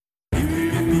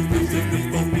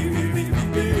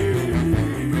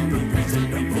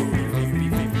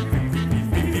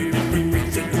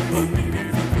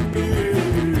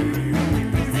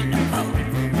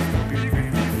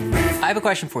a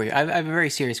question for you. I have a very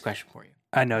serious question for you.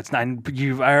 I know it's not. I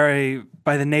already,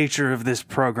 by the nature of this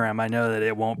program, I know that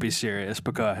it won't be serious.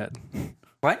 But go ahead.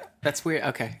 What? That's weird.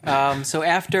 Okay. So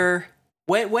after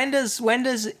when does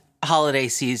holiday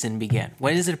season begin?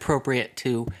 When is it appropriate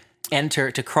to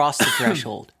cross the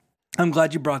threshold? I'm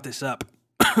glad you brought this up.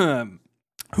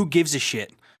 Who gives a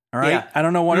shit? All right. Yeah. I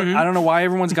don't know why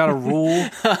everyone's got a rule.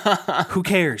 Who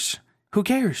cares? Who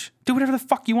cares? Do whatever the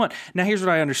fuck you want. Now, here's what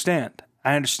I understand.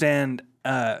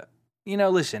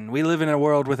 Listen, we live in a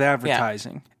world with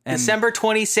advertising. And December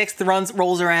 26th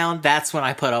rolls around. That's when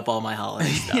I put up all my holiday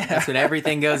stuff. That's when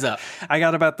everything goes up. I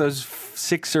got about those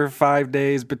 6 or 5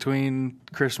 days between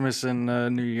Christmas and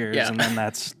New Year's, and then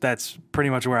that's pretty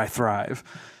much where I thrive.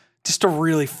 Just to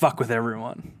really fuck with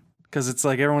everyone. Because it's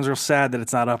like everyone's real sad that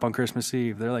it's not up on Christmas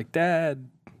Eve. They're like, Dad,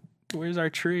 where's our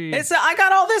tree? I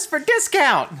got all this for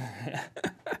discount.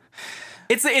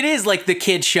 It is like the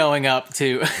kid showing up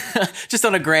to, just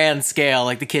on a grand scale,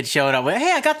 like the kid showing up with,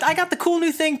 hey, I got the cool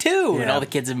new thing too. Yeah. And all the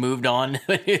kids have moved on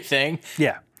to a new thing.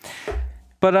 Yeah.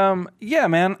 But yeah,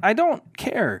 man, I don't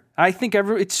care. I think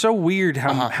it's so weird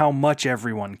how much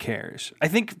everyone cares. I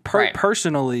think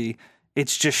personally,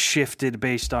 it's just shifted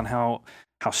based on how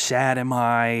sad am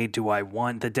I? Do I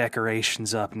want the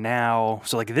decorations up now?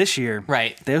 So like this year,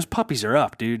 those puppies are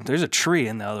up, dude. There's a tree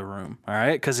in the other room, all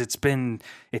right? Because it's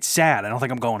sad. I don't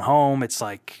think I'm going home. It's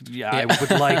like, I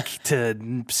would like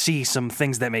to see some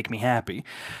things that make me happy.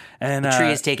 And the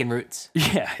tree is taking roots.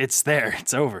 Yeah, it's there.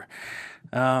 It's over.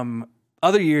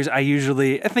 Other years, I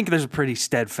think there's a pretty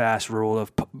steadfast rule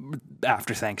of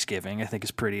after Thanksgiving. I think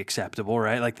is pretty acceptable,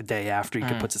 right? Like the day after, you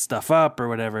can put some stuff up or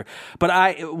whatever.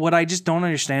 But what I just don't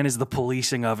understand is the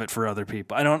policing of it for other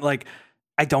people. I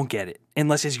don't get it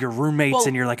unless it's your roommates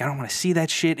and you're like, I don't want to see that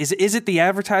shit. Is it the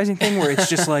advertising thing where it's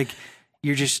just like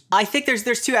you're just? I think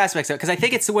there's two aspects of it because I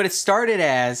think it's what it started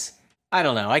as. I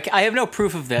don't know. I have no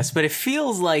proof of this, but it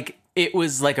feels like it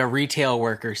was like a retail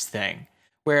workers thing.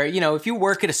 Where, if you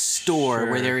work at a store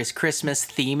where there is Christmas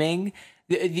theming,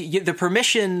 the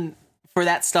permission for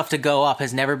that stuff to go up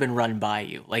has never been run by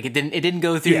you. Like it didn't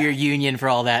go through your union for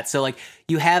all that. So like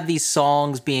you have these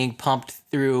songs being pumped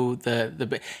through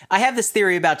I have this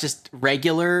theory about just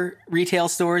regular retail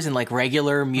stores and like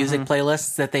regular music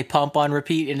playlists that they pump on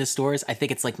repeat into stores. I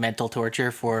think it's like mental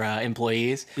torture for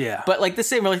employees. Yeah. But like the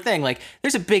same really thing, like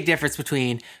there's a big difference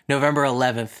between November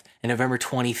 11th and November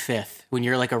 25th when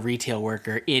you're like a retail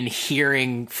worker in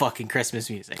hearing fucking Christmas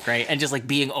music, right? And just like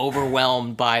being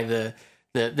overwhelmed by the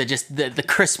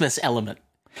Christmas element.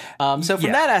 So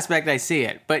from that aspect, I see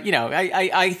it. But,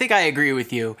 I think I agree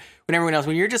with you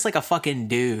when you're just like a fucking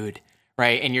dude,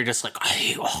 right? And you're just like,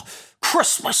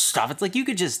 Christmas stuff. It's like, you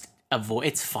could just avoid,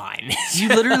 it's fine. You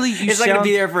literally, it's not going to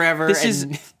be there forever. This is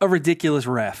a ridiculous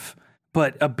ref,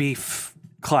 but a beef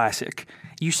classic.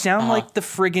 You sound like the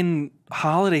friggin'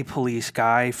 holiday police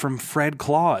guy from Fred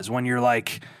Claus when you're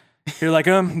like,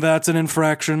 that's an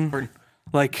infraction.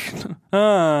 Like,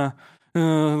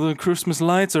 the Christmas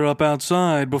lights are up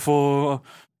outside before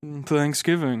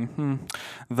Thanksgiving.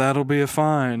 That'll be a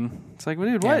fine. It's like,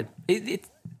 dude, what?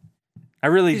 I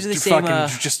really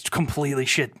just completely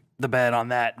shit the bed on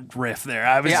that riff there.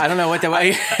 I don't know what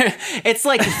it's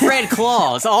like Fred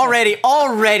Claus.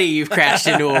 Already you've crashed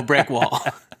into a brick wall.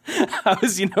 What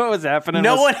was happening?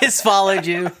 No one has followed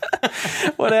you.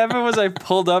 What happened was I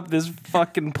pulled up this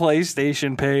fucking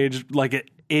PlayStation page like an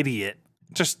idiot.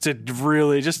 Just to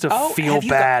feel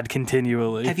bad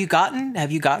continually. Have you gotten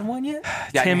one yet?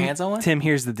 Got your hands on one? Tim,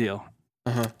 here's the deal.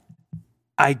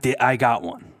 I got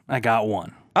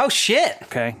one. Oh shit.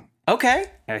 Okay.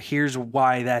 Now here's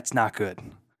why that's not good.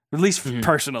 At least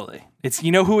personally. It's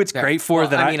who it's great for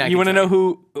you want to know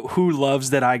who loves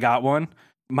that I got one?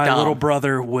 My little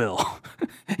brother Will.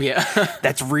 Yeah.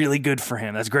 That's really good for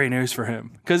him. That's great news for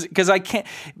him. Cuz I can't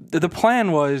the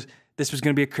plan was this was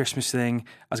going to be a Christmas thing.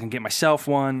 I was going to get myself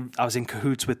one. I was in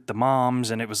cahoots with the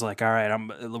moms, and it was like, all right,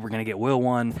 we're going to get Will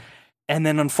one. And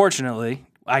then, unfortunately,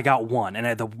 I got one.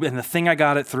 And the thing I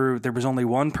got it through, there was only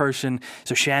one person.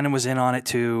 So Shannon was in on it,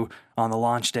 too, on the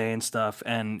launch day and stuff.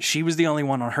 And she was the only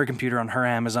one on her computer, on her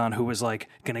Amazon, who was, like,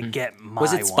 going to get my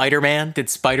Was it Spider-Man? Did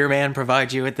Spider-Man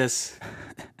provide you with this?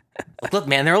 Look,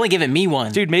 man, they're only giving me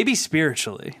one. Dude, maybe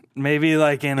spiritually. Maybe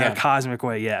like in a cosmic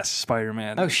way, yes,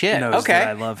 Spider-Man. Oh, shit. Knows that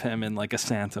I love him in like a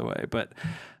Santa way. But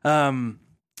no,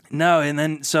 and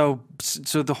then so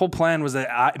the whole plan was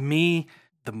that me,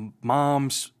 the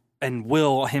moms, and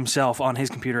Will himself on his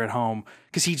computer at home,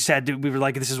 because he just we were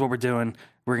like, this is what we're doing.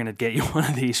 We're going to get you one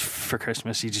of these for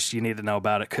Christmas. You need to know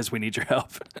about it because we need your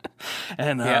help.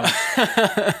 And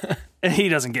and he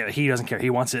doesn't care. He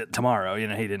wants it tomorrow.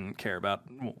 He didn't care about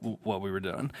what we were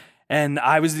doing. And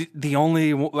I was the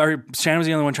only, or Shannon was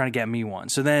the only one trying to get me one.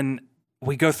 So then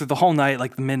we go through the whole night,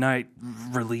 like the midnight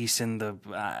release and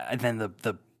then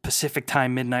the Pacific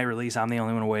time midnight release. I'm the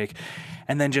only one awake.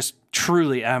 And then just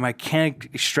truly, I can't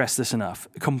stress this enough,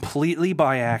 completely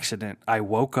by accident, I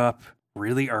woke up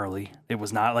really early. It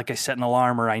was not like I set an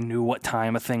alarm or I knew what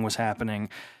time a thing was happening.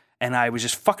 And I was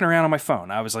just fucking around on my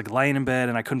phone. I was like laying in bed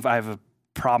and I have a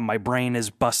problem. My brain is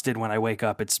busted when I wake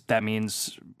up. That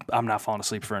means I'm not falling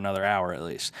asleep for another hour at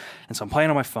least. And so I'm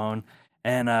playing on my phone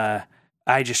and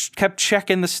I just kept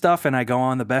checking the stuff and I go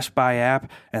on the Best Buy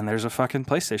app and there's a fucking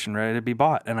PlayStation ready to be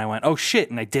bought. And I went, oh shit.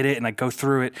 And I did it and I go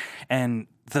through it and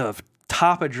the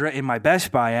top address in my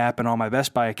Best Buy app and on my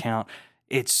Best Buy account,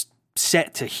 it's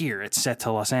set to here. It's set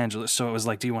to Los Angeles. So it was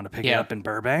like, do you want to pick it up in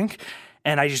Burbank?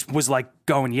 And I just was like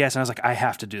going, yes. And I was like, I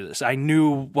have to do this. I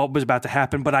knew what was about to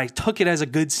happen, but I took it as a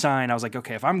good sign. I was like,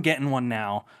 okay, if I'm getting one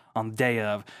now on the day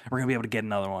of, we're going to be able to get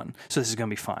another one. So this is going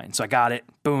to be fine. So I got it.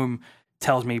 Boom.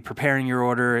 Tells me preparing your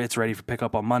order. It's ready for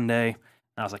pickup on Monday.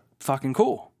 And I was like, fucking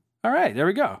cool. All right, there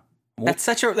we go. That's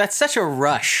such a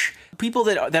rush. People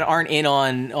that aren't in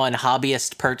on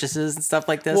hobbyist purchases and stuff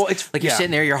like this. Well, it's like you're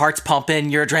sitting there, your heart's pumping,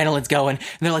 your adrenaline's going,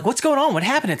 and they're like, "What's going on? What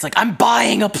happened?" It's like, "I'm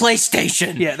buying a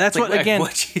PlayStation." Yeah, that's it's what again.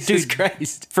 What, Jesus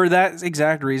Christ! For that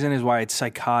exact reason is why it's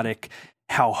psychotic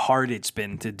how hard it's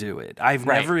been to do it. I've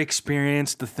never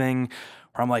experienced the thing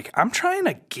where I'm like, I'm trying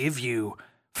to give you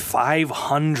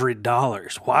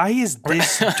 $500. Why is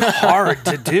this hard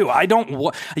to do?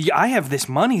 I have this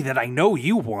money that I know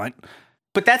you want.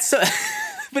 But that's so,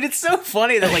 but it's so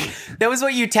funny that like that was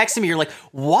what you texted me. You're like,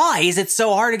 why is it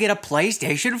so hard to get a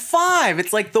PlayStation 5?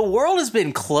 It's like the world has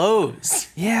been closed.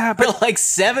 Yeah, but for like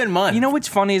 7 months. You know what's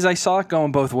funny is I saw it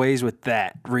going both ways with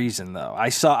that reason though.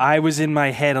 I was in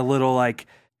my head a little like,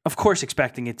 of course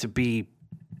expecting it to be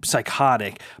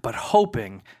psychotic, but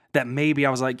hoping that maybe I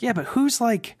was like, yeah, but who's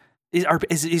like, is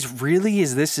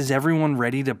everyone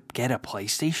ready to get a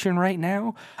PlayStation right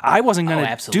now? I wasn't going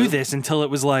to do this until it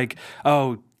was like,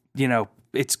 oh, you know,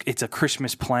 it's a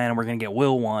Christmas plan and we're going to get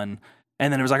Will one.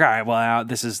 And then it was like, all right, well,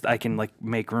 I can like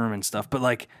make room and stuff. But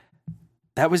like,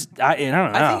 that was, I don't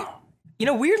know. I think, you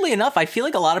know, weirdly enough, I feel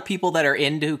like a lot of people that are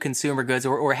into consumer goods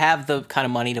or have the kind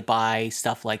of money to buy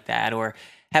stuff like that or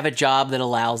have a job that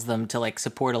allows them to like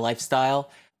support a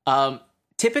lifestyle,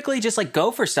 typically just like go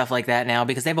for stuff like that now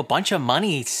because they have a bunch of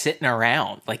money sitting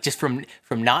around, like just from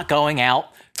not going out,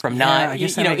 from not, you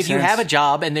know, if you have a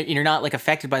job and you're not like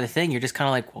affected by the thing, you're just kind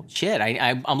of like, well, shit,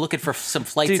 I'm looking for some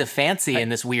flights of fancy in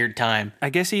this weird time.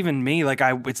 I guess even me, like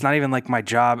it's not even like my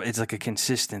job. It's like a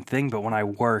consistent thing. But when I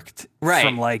worked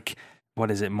from like,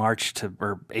 what is it, March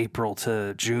or April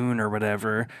to June or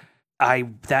whatever,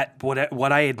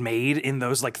 what I had made in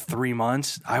those like 3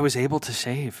 months, I was able to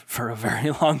save for a very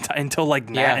long time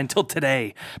until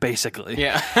today, basically.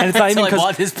 Yeah, and it's not even because I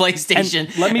bought this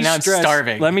PlayStation. And now I'm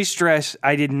starving. Let me stress: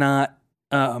 I did not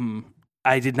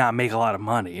make a lot of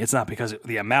money. It's not because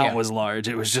the amount was large.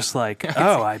 It was just like,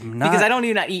 I'm not because I don't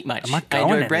even eat much. I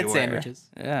enjoy bread sandwiches.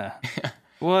 Yeah.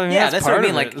 Well, I mean, that's what I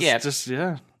mean. Like,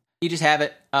 you just have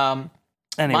it.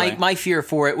 Anyway. My fear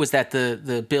for it was that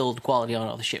the build quality on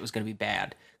all the shit was going to be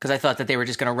bad because I thought that they were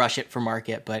just going to rush it for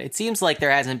market, but it seems like there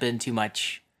hasn't been too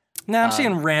much. No, I'm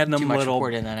seeing random little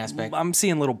report in that aspect. I'm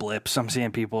seeing little blips. I'm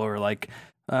seeing people who are like,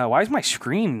 "Why is my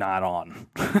screen not on?"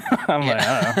 I'm like,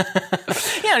 I don't know.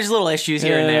 Yeah, there's little issues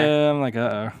here and there. I'm like,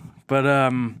 but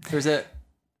there's a.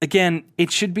 Again, I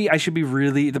should be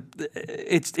really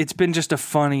it's been just a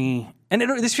funny, and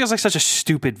this feels like such a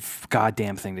stupid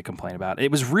goddamn thing to complain about. It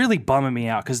was really bumming me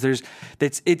out because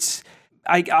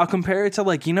I'll compare it to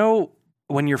like, you know,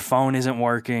 when your phone isn't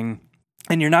working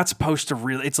and you're not supposed to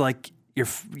really, it's like you're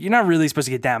not really supposed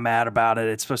to get that mad about it.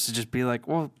 It's supposed to just be like,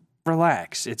 well,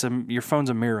 relax. Your phone's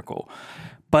a miracle.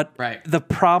 But the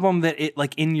problem that it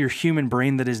like in your human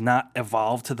brain that is not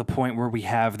evolved to the point where we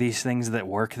have these things that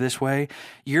work this way,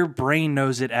 your brain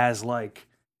knows it as like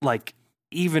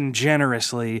even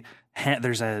generously,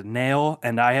 there's a nail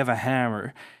and I have a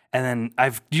hammer. And then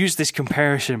I've used this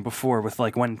comparison before with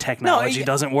like when technology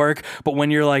doesn't work, but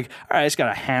when you're like, all right, I just got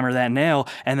to hammer that nail,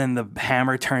 and then the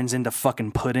hammer turns into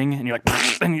fucking pudding, and you're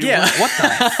like, and you're like, what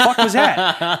the fuck was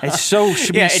that? It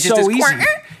should be so easy.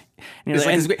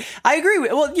 I agree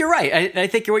with. Well, you're right. I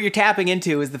think what you're tapping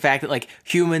into is the fact that like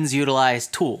humans utilize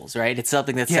tools, right? It's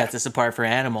something that sets us apart from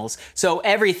animals. So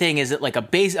everything is like a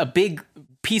big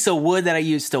piece of wood that I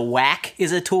use to whack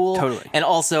is a tool. Totally. And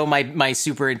also my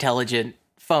super intelligent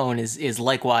phone is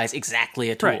likewise exactly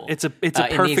a tool. Right. It's a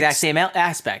perfect in the exact same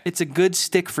aspect. It's a good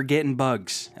stick for getting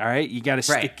bugs. All right, you got a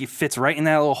stick. It fits right in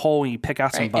that little hole, and you pick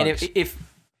out some bugs. And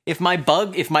if my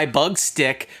bug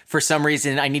stick, for some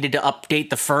reason I needed to update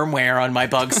the firmware on my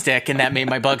bug stick and that made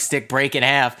my bug stick break in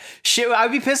half, shit, I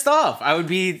would be pissed off. I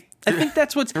think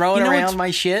that's what's throwing around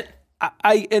my shit.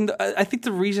 I think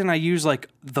the reason I use like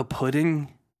the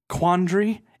pudding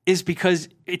quandary is because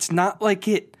it's not like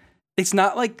it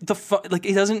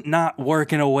doesn't not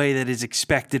work in a way that is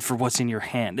expected for what's in your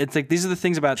hand. It's like, these are the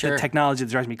things about the technology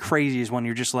that drives me crazy, is when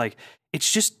you're just like,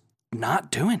 it's just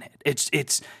not doing it.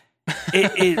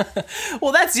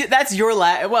 Well, that's your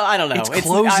lack. Well, I don't know. It's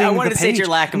closing. I wanted to say it's your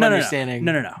lack of understanding.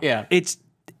 No. Yeah. It's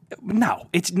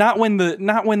not when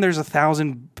there's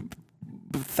thousands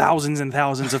and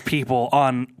thousands of people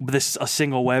on a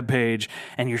single web page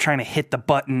and you're trying to hit the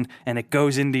button and it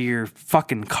goes into your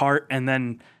fucking cart, and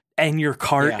then in your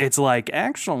cart it's like,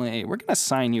 actually, we're gonna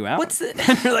sign you out. What's the?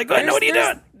 And you're like, what are you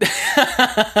doing?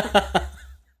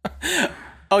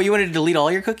 Oh, you wanted to delete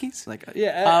all your cookies? Like,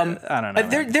 yeah, I don't know.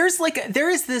 There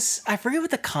is this. I forget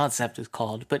what the concept is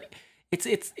called, but it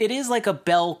is like a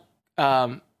bell.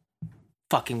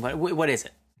 Fucking what is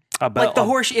it? A bell. Like the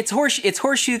it's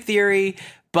horseshoe theory,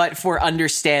 but for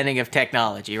understanding of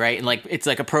technology, right? And like, it's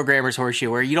like a programmer's horseshoe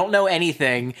where you don't know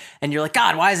anything and you're like,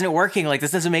 God, why isn't it working? Like,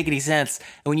 this doesn't make any sense.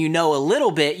 And when you know a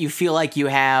little bit, you feel like you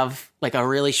have like a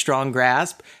really strong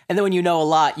grasp. And then when you know a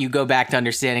lot, you go back to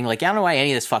understanding, like, I don't know why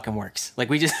any of this fucking works. Like,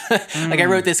 we just, like, I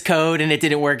wrote this code and it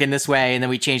didn't work in this way. And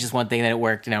then we changed this one thing and then it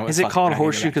worked. And now is it called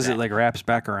horseshoe because it like wraps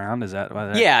back around? Is that why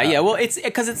that? Yeah. Well, it's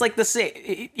because it's like the same,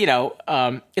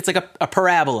 it's like a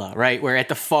parabola, right? Where at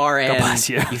the far end,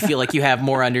 you feel like you have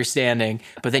more understanding,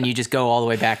 but then you just go all the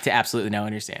way back to absolutely no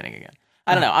understanding again.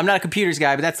 I don't know. I'm not a computers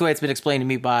guy, but that's the way it's been explained to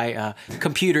me by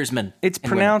computersmen. It's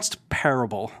pronounced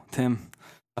parable, Tim.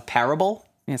 A parable?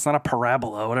 Yeah, it's not a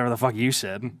parabola, whatever the fuck you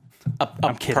said.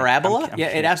 I'm kidding. Parabola? I'm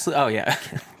kidding. It absolutely. Oh yeah.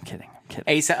 I'm kidding.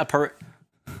 What's that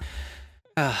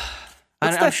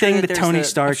thing that Tony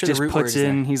Stark just puts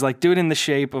in? He's like, do it in the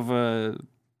shape of a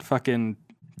fucking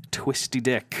twisty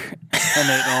dick, and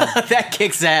that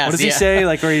kicks ass. What does he say?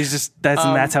 Like, where he's just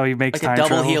that's how he makes like time a double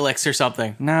travel? Helix or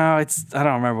something. No, I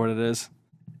don't remember what it is.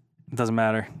 It doesn't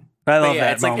matter. I love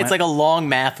that moment. It's like a long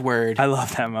math word. I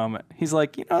love that moment. He's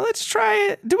like, let's try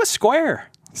it. Do a square.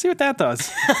 See what that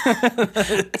does.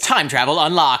 Time travel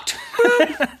unlocked.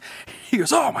 He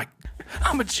goes, oh my,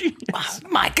 I'm a genius. Oh,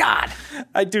 my God.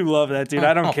 I do love that, dude.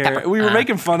 I don't care. We were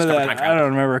making fun of that. I don't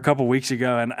remember a couple weeks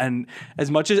ago. And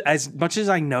as much as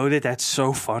I know that that's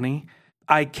so funny,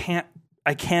 I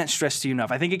can't stress to you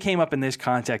enough. I think it came up in this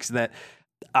context that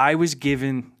I was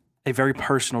given a very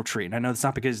personal treat. And I know it's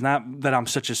not that I'm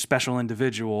such a special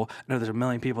individual. I know there's a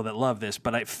million people that love this,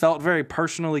 but it felt very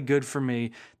personally good for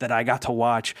me that I got to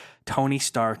watch Tony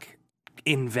Stark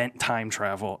invent time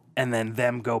travel and then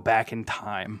them go back in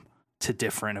time to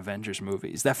different Avengers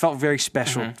movies. That felt very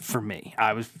special for me.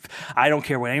 I don't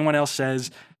care what anyone else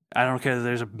says. I don't care that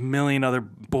there's a million other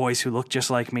boys who look just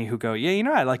like me who go,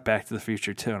 yeah, I like Back to the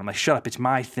Future too. And I'm like, shut up, it's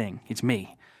my thing. It's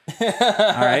me. All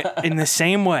right. In the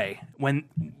same way, when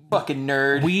fucking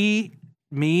nerd,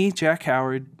 me, Jack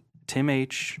Howard, Tim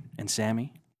H, and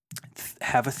Sammy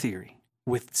have a theory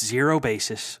with zero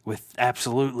basis, with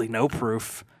absolutely no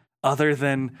proof, other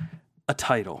than a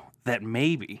title that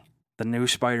maybe the new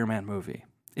Spider-Man movie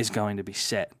is going to be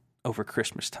set over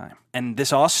Christmas time. And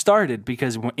this all started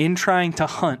because in trying to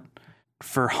hunt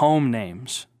for home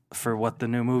names for what the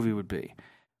new movie would be,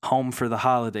 Home for the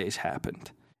Holidays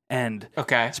happened. And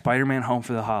Spider-Man Home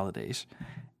for the Holidays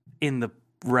in the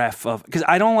ref of, because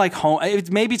I don't like home.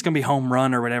 Maybe it's going to be Home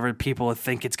Run or whatever people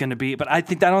think it's going to be, but I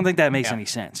don't think that makes any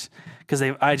sense because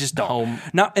I just don't. Home.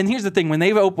 Now, and here's the thing: when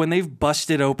they've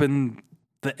busted open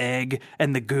the egg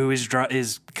and the goo is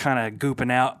kind of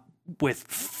gooping out with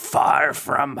Far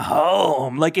From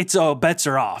Home, like it's bets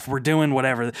are off. We're doing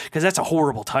whatever because that's a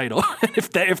horrible title.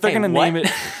 if they're going to name it,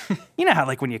 you know how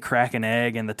like when you crack an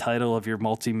egg and the title of your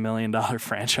multi-million-dollar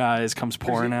franchise comes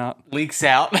pouring out, leaks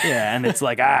out, yeah, and it's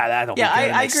like that'll be good.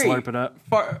 I agree. Slurp it up.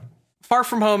 Far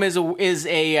From Home is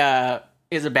a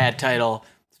bad title.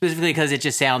 Specifically because it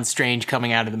just sounds strange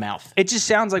coming out of the mouth. It just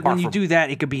sounds like when you do that,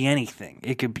 it could be anything.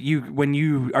 It could when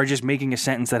you are just making a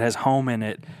sentence that has home in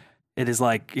it. It is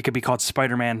like, it could be called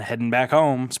Spider-Man Heading Back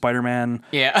Home, Spider-Man.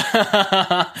 Yeah.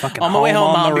 Fucking on my way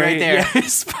home, I'll be right there. Yeah.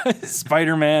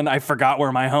 Spider-Man, I forgot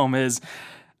where my home is.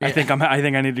 Yeah. I think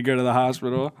I need to go to the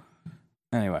hospital.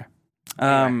 Anyway.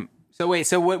 So wait,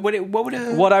 so what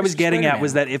would what I was getting at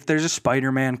was that if there's a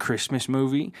Spider-Man Christmas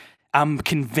movie, I'm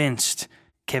convinced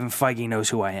Kevin Feige knows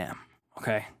who I am.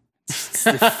 Okay?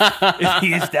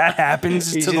 if that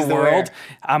happens to the world,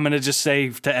 I'm gonna just say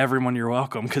to everyone, "You're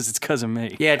welcome," because it's because of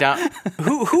me. Yeah,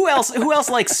 who else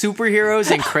likes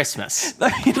superheroes and Christmas?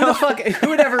 Who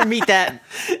would ever meet that?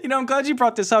 I'm glad you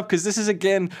brought this up, because this is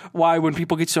again why when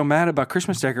people get so mad about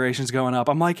Christmas decorations going up,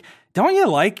 I'm like, don't you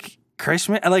like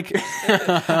Christmas? Like,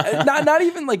 not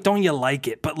even like, don't you like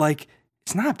it, but like,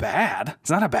 it's not bad. It's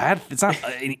not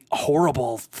a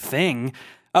horrible thing.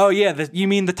 Oh yeah, you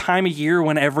mean the time of year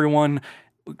when everyone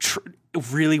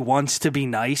really wants to be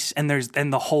nice, and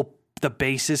the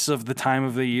basis of the time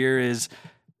of the year is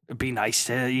be nice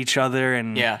to each other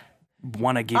and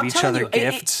want to give each other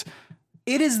gifts.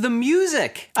 It is the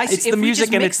music. It's the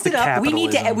music, and it's the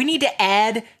capitalism. We need to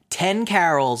add 10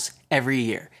 carols every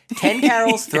year. 10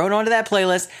 carols thrown onto that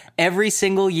playlist every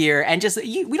single year, and just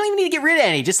we don't even need to get rid of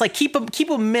any. Just like keep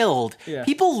them milled. Yeah.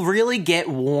 People really get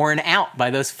worn out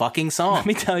by those fucking songs. Let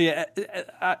me tell you,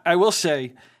 I will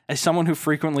say, as someone who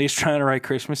frequently is trying to write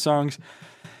Christmas songs,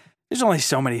 there's only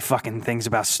so many fucking things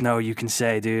about snow you can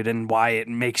say, dude, and why it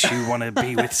makes you want to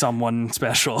be with someone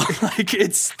special. Like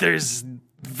there's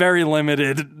very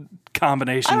limited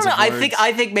combinations. I don't know.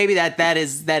 I think maybe that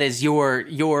is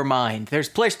your mind. There's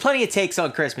plenty of takes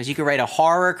on Christmas. You could write a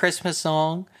horror Christmas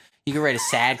song. You could write a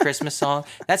sad Christmas song.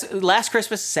 That's Last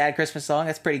Christmas, sad Christmas song.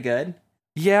 That's pretty good.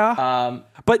 Yeah.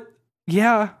 But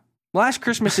yeah, Last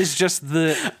Christmas is just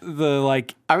the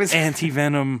like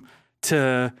anti-venom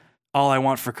to All I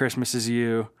Want for Christmas Is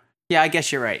You. Yeah, I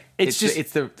guess you're right. It's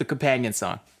the companion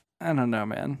song. I don't know,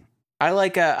 man.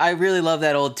 I really love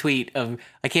that old tweet of,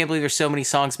 I can't believe there's so many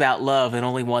songs about love and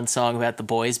only one song about the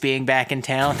boys being back in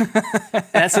town.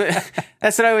 That's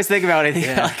what I always think about when I think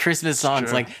about Christmas songs.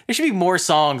 True. Like, there should be more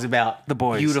songs about the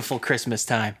boys. Beautiful Christmas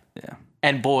time. Yeah.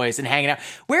 And boys and hanging out.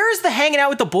 Where is the hanging out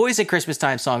with the boys at Christmas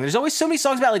time song? There's always so many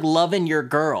songs about like loving your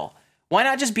girl. Why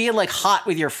not just being like hot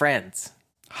with your friends?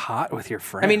 Hot with your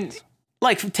friends? I mean,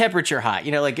 like temperature hot,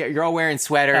 like you're all wearing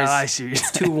sweaters. Oh, I see.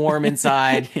 It's too warm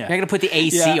inside. You're not gonna put the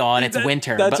AC on. It's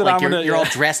winter, but like you're all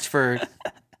dressed for.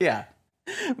 Yeah,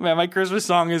 man, my Christmas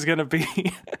song is gonna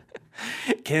be.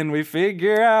 Can we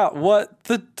figure out what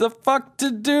the fuck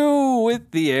to do with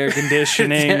the air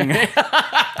conditioning?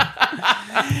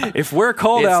 If we're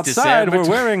cold outside, we're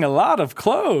wearing a lot of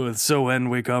clothes. So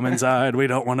when we come inside, we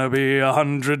don't want to be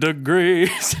 100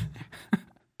 degrees.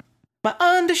 My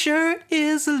undershirt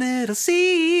is a little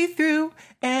see-through,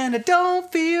 and I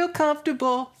don't feel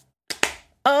comfortable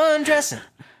undressing.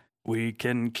 We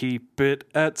can keep it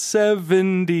at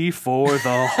 70 for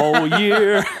the whole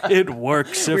year. It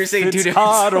works if it's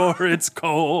hot or it's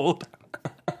cold.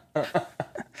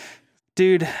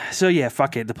 Dude, so yeah,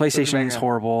 fuck it. The PlayStation is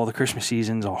horrible. The Christmas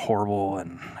season's all horrible,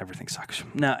 and everything sucks.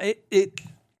 Now,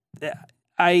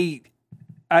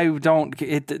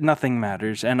 nothing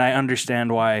matters, and I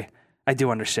understand why. I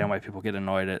do understand why people get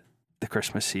annoyed at the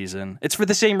Christmas season. It's for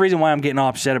the same reason why I'm getting all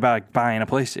upset about buying a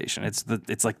PlayStation.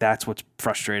 It's like that's what's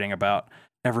frustrating about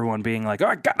everyone being like, "Oh,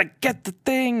 I gotta get the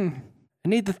thing. I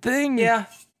need the thing." Yeah,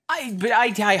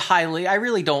 I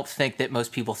really don't think that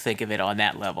most people think of it on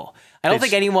that level. I don't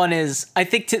think anyone is. I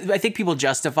think people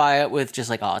justify it with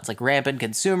just like, oh, it's like rampant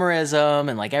consumerism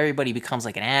and like everybody becomes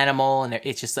like an animal, and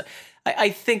it's just. I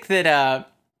think that.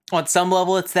 On some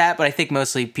level, it's that, but I think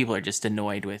mostly people are just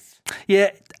annoyed with. Yeah,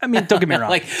 I mean, don't get me wrong.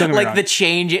 The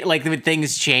change, like when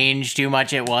things change too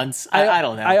much at once. I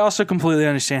don't know. I also completely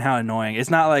understand how annoying. It's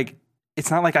not like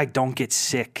I don't get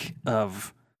sick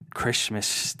of Christmas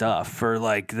stuff or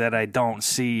like that. I don't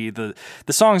see the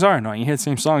songs are annoying. You hear the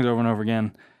same songs over and over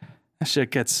again. That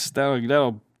shit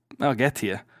that'll get to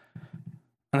you.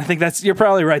 And I think you're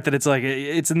probably right that it's like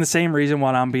it's in the same reason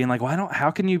why I'm being like,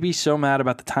 how can you be so mad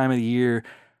about the time of the year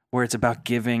where it's about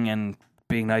giving and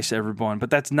being nice to everyone? But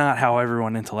that's not how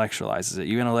everyone intellectualizes it.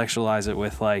 You intellectualize it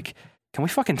with like, can we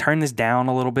fucking turn this down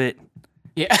a little bit?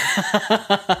 Yeah.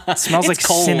 It smells like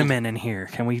cold. Cinnamon in here.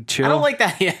 Can we chill? I don't like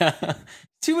that. Yeah.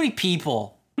 Too many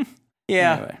people.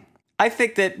 Yeah. Anyway. I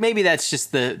think that maybe that's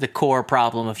just the core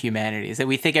problem of humanity is that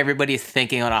we think everybody is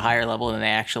thinking on a higher level than they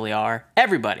actually are.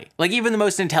 Everybody. Like even the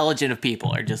most intelligent of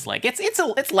people are just like,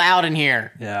 it's loud in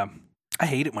here. Yeah. I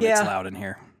hate it when it's loud in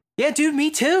here. Yeah, dude, me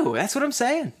too. That's what I'm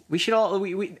saying. We should all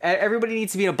everybody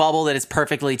needs to be in a bubble that is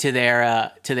perfectly to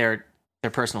their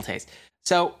personal taste.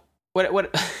 So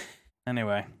what?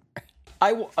 Anyway,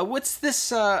 what's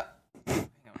this?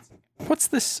 What's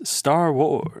this Star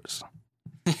Wars?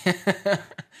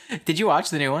 Did you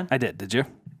watch the new one? I did. Did you?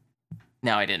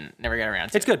 No, I didn't. Never got around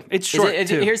to it. It's good. It's short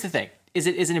too. Here's the thing. Is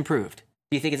it improved?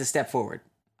 Do you think it's a step forward?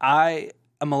 I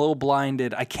am a little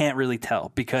blinded. I can't really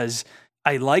tell because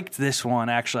I liked this one,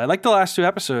 actually. I liked the last two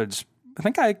episodes.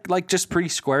 think I like just pretty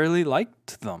squarely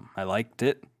liked them. I liked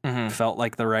it. Mm-hmm. Felt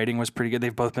like the writing was pretty good.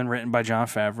 They've both been written by Jon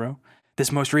Favreau.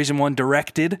 This most recent one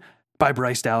directed by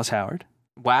Bryce Dallas Howard.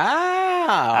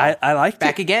 Wow. I liked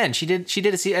Back again. She did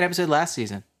an episode last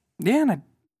season. Yeah, and I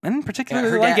didn't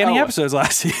particularly like any episodes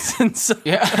last season. So.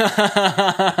 Yeah.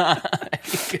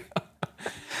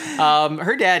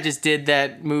 Her dad just did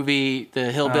that movie,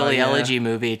 the Hillbilly Elegy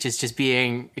movie, just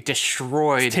being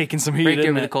destroyed. It's taking some heat, right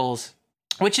over the coals.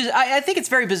 Which is, I think it's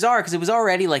very bizarre because it was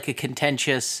already like a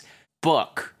contentious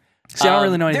book. See, I don't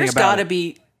really know anything about it. There's got to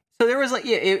be... So there was like,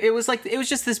 yeah, it was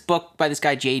just this book by this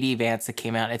guy J.D. Vance that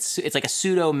came out. It's like a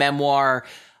pseudo memoir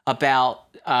about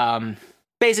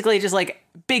basically just like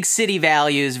big city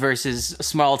values versus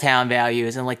small town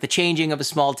values, and like the changing of a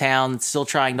small town still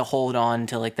trying to hold on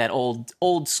to like that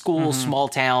old school small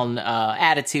town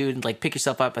attitude and like pick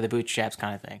yourself up by the bootstraps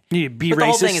kind of thing. You be but racist. The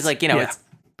whole thing is like, it's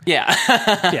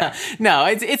yeah. No,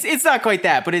 it's not quite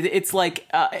that, but it's like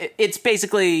it's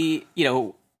basically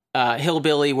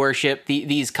hillbilly worship.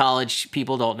 These college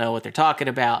people don't know what they're talking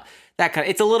about. That kind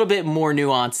of, it's a little bit more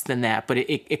nuanced than that, but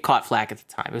it caught flack at the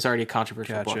time. It was already a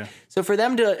controversial book. So for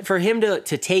him to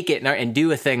take it and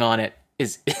do a thing on it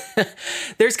is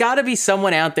there's got to be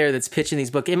someone out there that's pitching these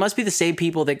books. It must be the same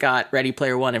people that got Ready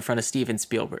Player One in front of Steven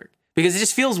Spielberg, because it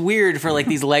just feels weird for like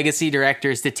these legacy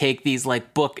directors to take these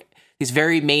like these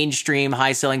very mainstream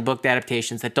high selling book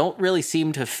adaptations that don't really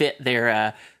seem to fit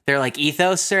their like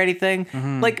ethos or anything.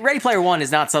 Mm-hmm. Like Ready Player One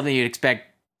is not something you'd expect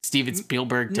Steven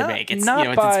Spielberg to make. It's it's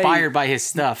inspired by his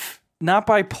stuff. Not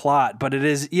by plot, but it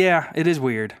is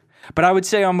weird. But I would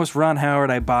say almost Ron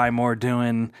Howard I buy more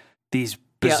doing these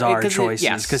bizarre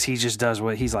choices because he just does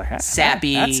what he's like.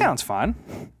 Sappy. That sounds fun.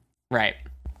 Right.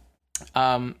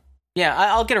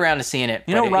 I'll get around to seeing it.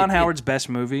 You know, Ron Howard's best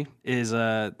movie is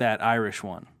that Irish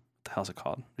one. What the hell's it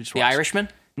called? The Irishman?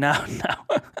 No.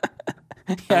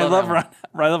 I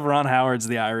love Ron Howard's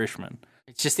The Irishman.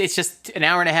 It's just an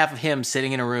hour and a half of him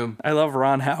sitting in a room. I love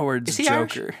Ron Howard's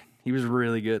Joker. Irish? He was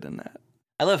really good in that.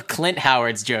 I love Clint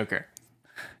Howard's Joker.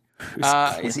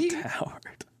 Who's Clint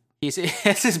Howard?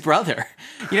 That's his brother.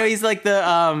 He's like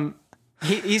the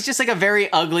he's just like a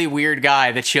very ugly, weird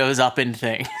guy that shows up in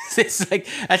things. It's like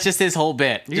that's just his whole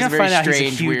bit. You're gonna find out he's a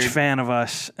huge fan of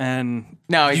us, and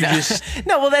no,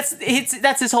 no. Well,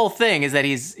 that's his whole thing is that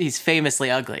he's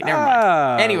famously ugly. Never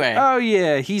mind. Anyway, oh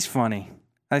yeah, he's funny.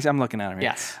 I'm looking at him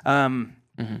here.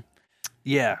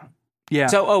 Yes. Yeah.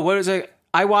 So, what was it?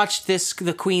 I watched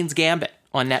The Queen's Gambit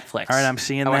on Netflix. All right, I'm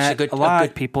seeing that a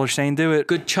lot. People are saying do it.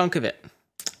 Good chunk of it.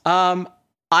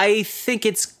 I think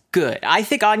it's good. I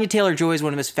think Anya Taylor-Joy is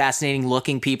one of the most fascinating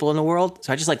looking people in the world.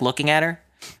 So I just like looking at her.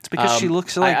 It's because she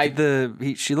looks like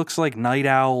she looks like Night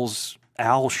Owl's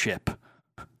owl ship.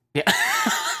 Yeah.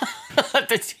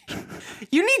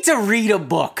 You need to read a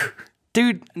book.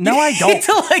 Dude, no, I don't. You need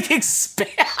to like expand.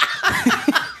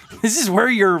 This is where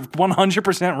you're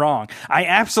 100% wrong. I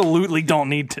absolutely don't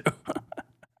need to.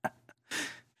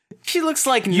 She looks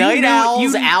like Night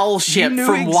Owl's owl ship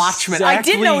from Watchmen. I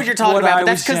didn't know what you're talking about, but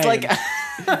that's because like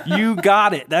you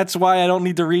got it. That's why I don't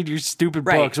need to read your stupid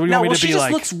books. What do you want me to be like?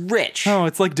 She just looks rich. Oh,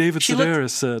 it's like David Sedaris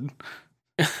said.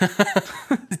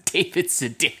 David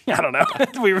Sedaris. I don't know.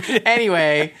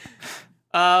 Anyway,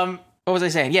 what was I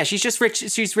saying? Yeah, she's just rich.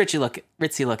 She's ritzy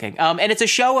looking. And it's a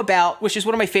show about, which is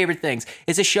one of my favorite things.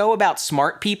 It's a show about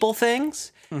smart people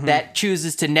things that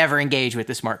chooses to never engage with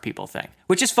the smart people thing,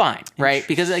 which is fine, right?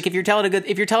 Because like if you're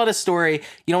telling a story,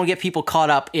 you don't get people caught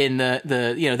up in the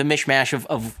mishmash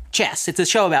of chess. It's a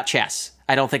show about chess.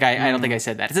 I don't think I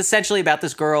said that. It's essentially about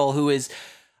this girl who is.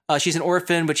 She's an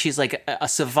orphan, but she's like a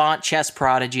savant chess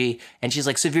prodigy, and she's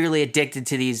like severely addicted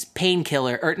to these not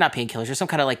painkillers, or some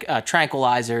kind of like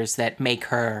tranquilizers that make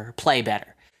her play better.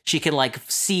 She can like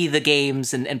see the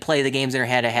games and play the games in her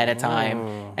head ahead of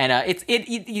time, and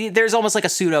there's almost like a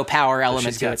pseudo power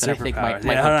element to it that I think might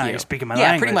help you. You're speaking my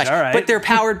language. Pretty much. All right. But they're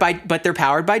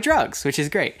powered by drugs, which is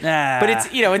great. But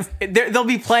they'll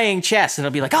be playing chess and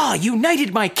they'll be like, "Oh, you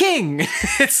knighted my king."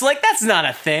 It's like that's not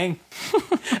a thing.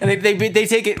 And they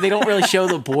take it. They don't really show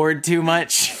the board too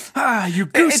much. You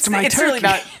goosed my turkey.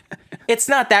 Really it's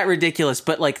not that ridiculous,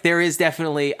 but like there is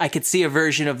definitely, I could see a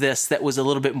version of this that was a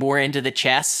little bit more into the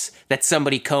chess that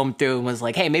somebody combed through and was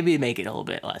like, hey, maybe make it a little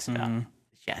bit less about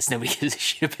chess. Nobody gives a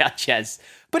shit about chess,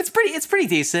 but it's pretty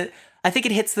decent. I think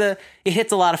it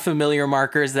hits a lot of familiar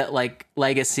markers that like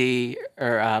legacy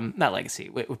or not legacy,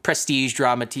 prestige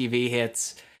drama TV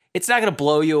hits. It's not going to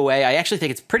blow you away. I actually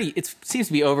think it seems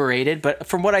to be overrated, but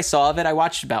from what I saw of it, I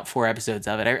watched about 4 episodes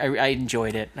of it. I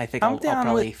enjoyed it. I think I'll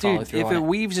probably follow through if on it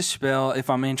weaves a spell, if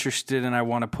I'm interested and I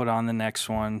want to put on the next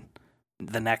one,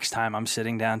 the next time I'm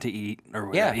sitting down to eat or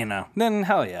whatever, you know, then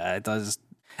hell yeah, it does.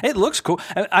 It looks cool.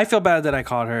 I feel bad that I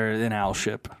called her an owl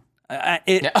ship.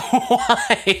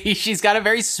 Why? She's got a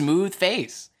very smooth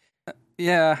face.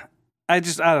 Yeah. I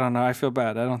don't know. I feel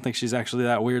bad. I don't think she's actually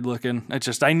that weird looking.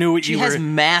 I knew what she you were. She has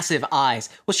massive eyes.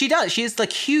 Well, she does. She has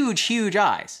like huge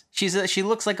eyes. She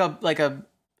looks like a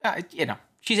you know,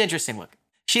 she's interesting looking.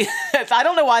 I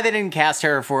don't know why they didn't cast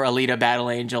her for Alita Battle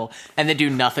Angel and then do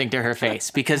nothing to her face,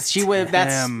 because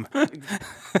that's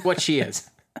what she is.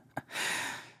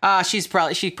 She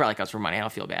probably comes from money. I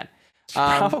don't feel bad.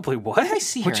 Probably what? What did I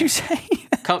see? What'd you say?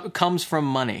 Comes from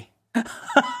money.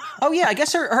 Oh yeah, I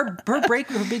guess her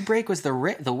big break was the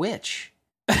witch.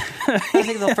 I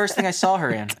think the first thing I saw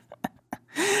her in.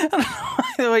 I don't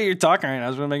know the way you're talking right now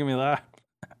is making me laugh.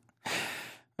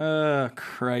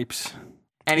 Cripes.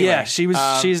 Anyway, yeah,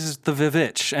 she's the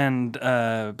Vivitch, and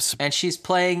she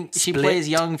plays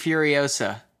young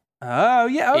Furiosa. Oh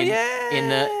yeah,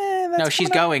 she's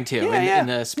going to in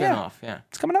the spinoff. Yeah,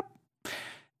 it's coming up,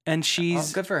 and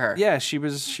she's good for her. Yeah, she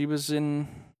was in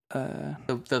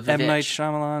the M. Night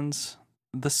Shyamalan's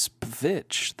The Split.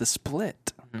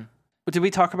 Mm-hmm. But did we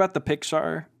talk about the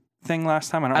Pixar thing last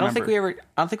time? I don't think we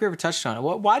ever touched on it.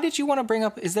 Why did you want to bring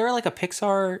up? Is there like a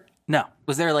Pixar? No.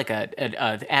 Was there like a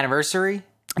anniversary?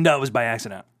 No, it was by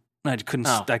accident. I couldn't.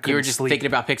 You were just thinking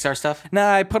about Pixar stuff? No,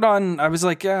 I was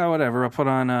like, yeah, whatever. I put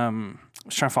on. I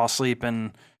was trying to fall asleep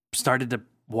and started to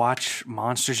watch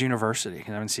Monsters University.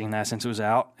 I haven't seen that since it was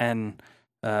out. And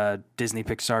Disney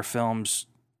Pixar films,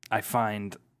 I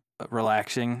find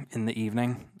relaxing in the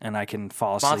evening, and I can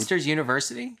fall asleep. Monsters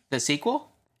University, the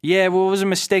sequel? Yeah, well, it was a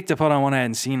mistake to put on one I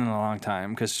hadn't seen in a long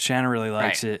time because Shanna really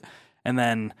likes it, and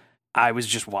then I was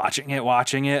just watching it.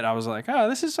 I was like, oh,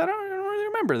 this is. I don't really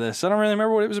remember this. I don't really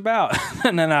remember what it was about.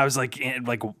 And then I was like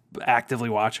actively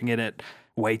watching it at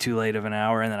way too late of an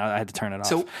hour, and then I had to turn it off.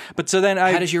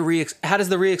 How does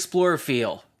the Re-Explorer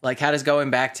feel? Like, how does going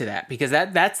back to that? Because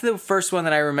that's the first one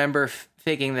that I remember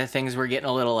thinking that things were getting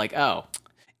a little like, oh,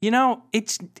 you know,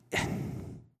 it's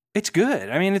good.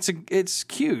 I mean, it's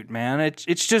cute, man.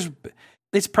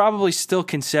 It's probably still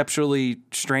conceptually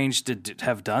strange to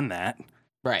have done that.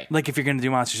 Right. Like if you're going to do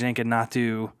Monsters Inc. and not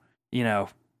do, you know,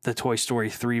 the Toy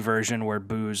Story 3 version where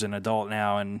Boo's an adult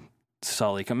now and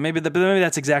Sully come. Maybe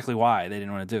that's exactly why they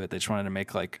didn't want to do it. They just wanted to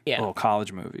make like a little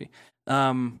college movie.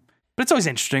 But it's always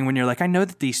interesting when you're like, I know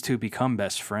that these two become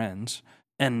best friends,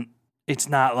 and it's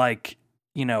not like,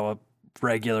 you know, a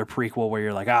regular prequel where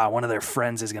you're like, one of their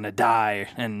friends is going to die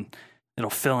and it'll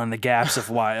fill in the gaps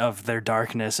of their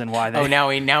darkness and why they. Oh, now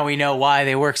we know why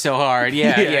they work so hard.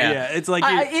 Yeah. It's like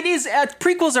it is.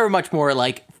 Prequels are much more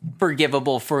like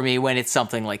forgivable for me when it's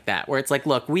something like that, where it's like,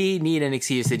 look, we need an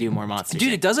excuse to do more Monsters.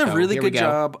 Dude, it does a really good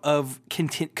job of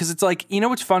because it's like, you know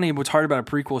what's funny, what's hard about a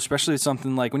prequel, especially with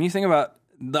something like when you think about.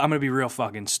 I'm gonna be real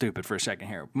fucking stupid for a second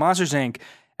here. Monsters Inc.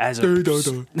 as a.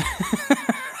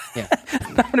 Yeah,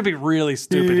 I'm gonna be really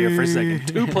stupid here for a second.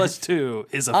 2 + 2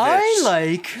 is a fish. I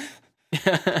like.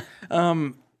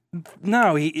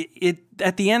 No, it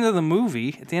at the end of the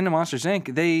movie, at the end of Monsters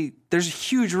Inc., there's a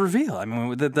huge reveal. I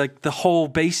mean, the whole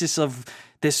basis of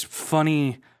this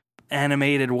funny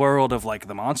animated world of like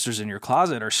the monsters in your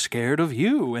closet are scared of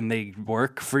you and they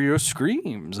work for your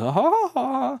screams. The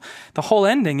whole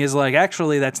ending is like,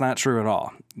 actually, that's not true at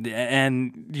all.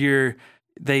 And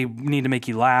they need to make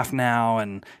you laugh now,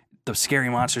 and the scary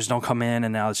monsters don't come in,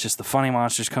 and now it's just the funny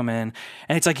monsters come in.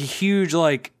 And it's like a huge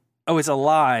like, oh, it's a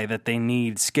lie that they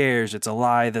need scares. It's a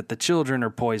lie that the children are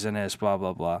poisonous, blah,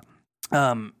 blah, blah.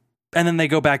 And then they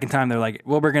go back in time. They're like,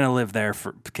 well, we're going to live there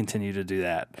continue to do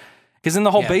that. Because then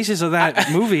the whole basis of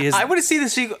that movie is... I want to see the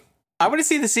sequel. I want to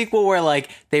see the sequel where like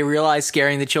they realize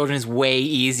scaring the children is way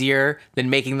easier than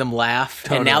making them laugh.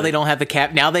 Totally. And now they don't have the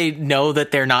cap. Now they know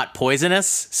that they're not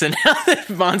poisonous. So now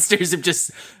the monsters have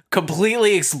just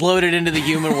completely exploded into the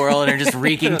human world and are just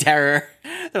wreaking terror.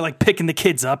 They're like picking the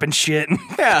kids up and shit.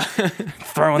 Yeah.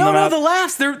 Throwing them out. No, the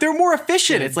laughs, they're more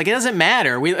efficient. It's like, it doesn't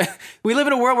matter. We live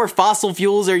in a world where fossil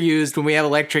fuels are used when we have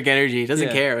electric energy. It doesn't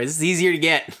care. It's easier to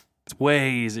get. It's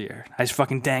way easier. I just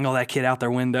fucking dangle that kid out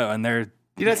their window and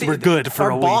we're good for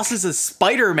a week. Our boss is a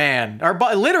Spider-Man.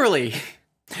 Literally.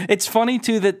 It's funny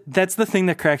too that's the thing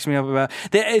that cracks me up about.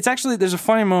 It's actually, there's a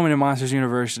funny moment in Monsters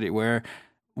University where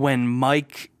when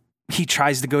Mike, he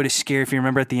tries to go to scare, if you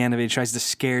remember at the end of it, he tries to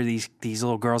scare these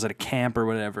little girls at a camp or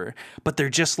whatever, but they're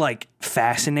just like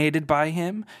fascinated by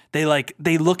him. They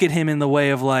look at him in the way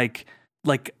of like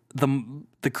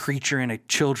the creature in a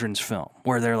children's film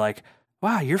where they're like,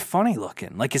 wow, you're funny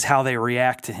looking, like is how they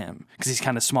react to him because he's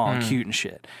kind of small and cute and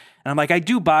shit. And I'm like, I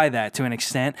do buy that to an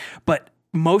extent, but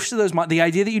most of those, the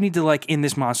idea that you need to like in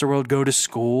this monster world go to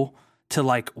school to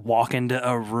like walk into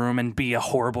a room and be a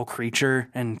horrible creature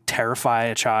and terrify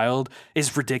a child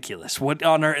is ridiculous. What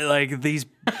on earth, like these,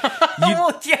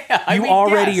 you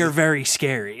already are very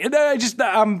scary. And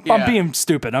I'm being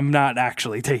stupid. I'm not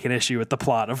actually taking issue with the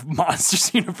plot of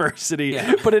Monsters University,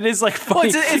 but it is like funny.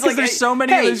 It's like there's so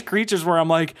many of those creatures where I'm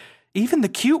like, even the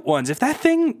cute ones, if that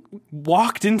thing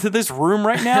walked into this room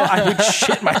right now, I would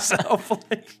shit myself.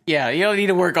 Yeah, you don't need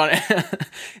to work on it.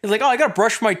 It's like, oh, I gotta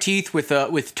brush my teeth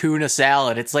with tuna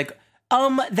salad. It's like,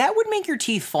 that would make your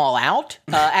teeth fall out.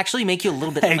 Actually make you a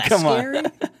little bit less scary.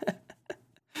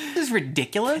 This is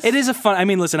ridiculous. It is a fun. I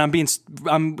mean, listen,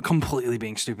 I'm completely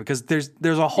being stupid because there's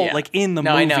a whole like in the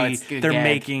movie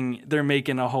they're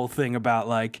making a whole thing about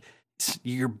like,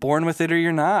 you're born with it or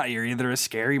you're not. You're either a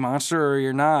scary monster or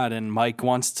you're not. And Mike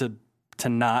wants to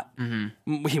not.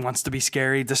 Mm-hmm. He wants to be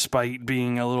scary despite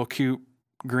being a little cute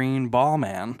green ball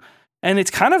man. And it's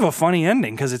kind of a funny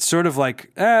ending because it's sort of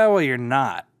like, well, you're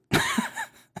not.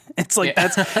 It's like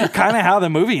that's kind of how the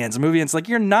movie ends. The movie ends like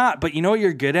you're not, but you know what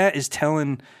you're good at is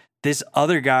telling this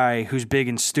other guy who's big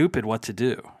and stupid what to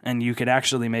do. And you could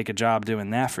actually make a job doing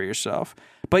that for yourself.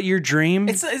 But your dream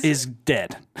is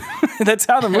dead. That's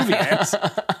how the movie ends.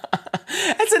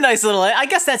 That's a nice little, I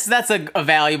guess that's a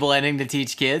valuable ending to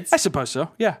teach kids. I suppose so,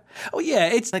 yeah. Oh, yeah,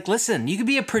 it's like, listen, you could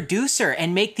be a producer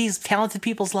and make these talented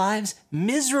people's lives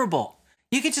miserable.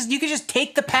 You could just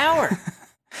take the power.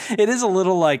 It is a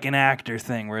little like an actor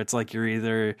thing where it's like you're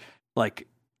either like,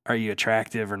 are you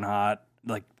attractive or not?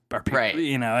 Like, are people, right.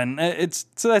 You know, and it's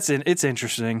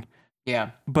interesting.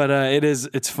 Yeah. But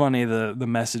it's funny the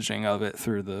messaging of it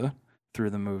through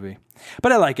the movie.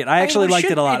 But I like it. I actually liked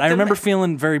it a lot. I remember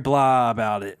feeling very blah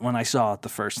about it when I saw it the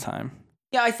first time.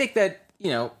 Yeah, I think that,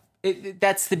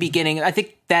 that's the beginning. I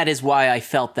think that is why I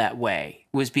felt that way,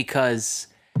 was because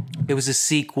it was a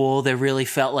sequel that really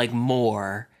felt like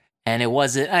more, and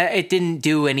it didn't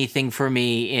do anything for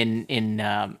me in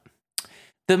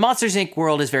the Monsters, Inc.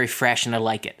 world is very fresh, and I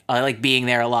like it. I like being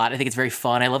there a lot. I think it's very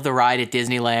fun. I love the ride at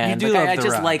Disneyland. I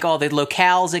just like all the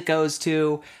locales it goes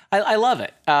to. I love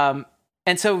it.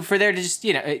 And so for there to just,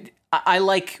 I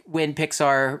like when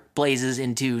Pixar blazes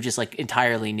into just like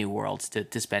entirely new worlds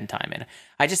to spend time in.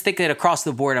 I just think that across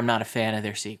the board, I'm not a fan of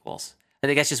their sequels. I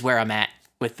think that's just where I'm at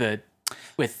with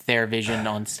their vision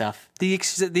on stuff. The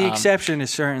exception is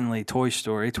certainly Toy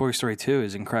Story. Toy Story 2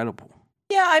 is incredible.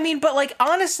 Yeah, I mean, but like,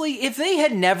 honestly, if they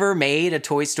had never made a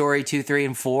Toy Story 2, 3,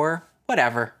 and 4,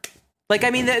 whatever. Like, I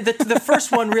mean, the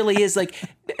first one really is like,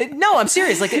 no, I'm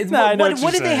serious. Like,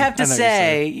 what did they have to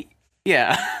say?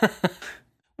 Yeah.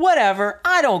 Whatever.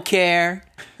 I don't care.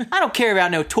 I don't care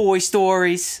about no Toy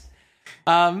Stories.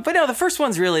 But no, the first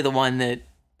one's really the one that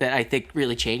I think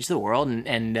really changed the world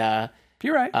and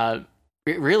you're right.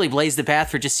 It really blazed the path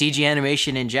for just CG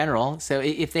animation in general. So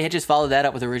if they had just followed that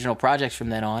up with original projects from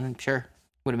then on, I'm sure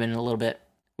would have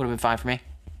been fine for me.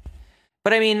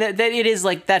 But I mean, that it is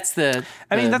like, that's the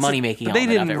money making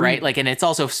element of it, right? Like, and it's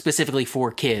also specifically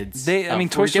for kids.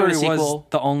 Toy Story was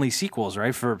the only sequels,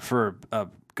 right? For a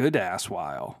good ass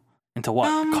while. Into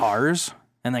what? Cars?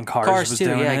 And then Cars was too,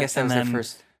 doing it. I guess that was their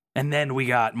first. And then we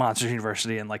got Monsters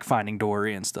University and like Finding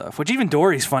Dory and stuff, which even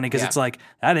Dory's funny because it's like,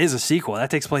 that is a sequel. That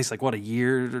takes place like, what, a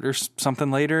year or something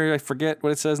later? I forget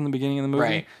what it says in the beginning of the movie.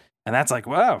 Right. And that's like,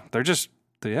 wow,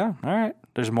 all right.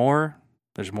 There's more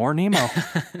Nemo.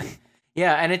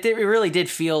 Yeah, and it really did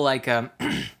feel like, I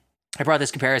brought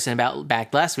this comparison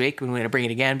back last week, when we're going to bring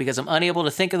it again because I'm unable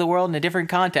to think of the world in a different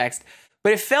context.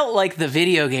 But it felt like the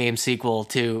video game sequel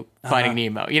to Finding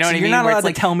Nemo. You know what I mean? You're not allowed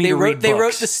to tell me to read books. They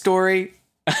wrote the story.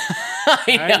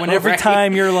 When every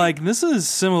time you're like, this is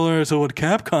similar to what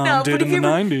Capcom did in the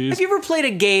 90s. Have you ever played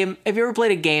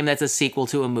a game that's a sequel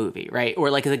to a movie, right? Or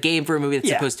like a game for a movie that's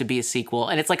supposed to be a sequel,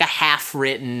 and it's like a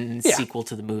half-written sequel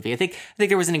to the movie. I think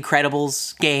there was an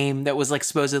Incredibles game that was like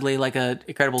supposedly like a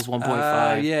Incredibles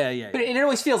 1.5. Yeah. But it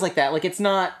always feels like that. Like it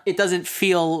doesn't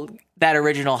feel that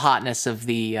original hotness of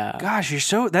the. Gosh,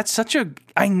 that's such a.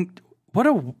 I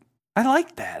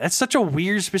like that. That's such a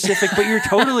weird specific, but you're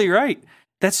totally right.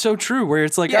 That's so true. Where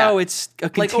it's like, it's a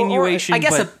continuation. Like, I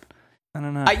guess I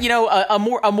don't know.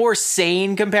 A more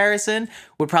sane comparison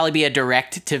would probably be a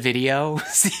direct-to-video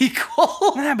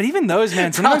sequel. Nah, but even those,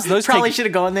 man, sometimes those probably should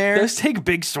have gone there. Those take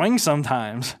big swings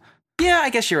sometimes. Yeah, I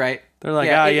guess you're right. They're like,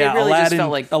 it really Aladdin, just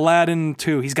felt like Aladdin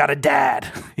 2. He's got a dad.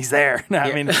 He's there. No,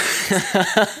 I mean,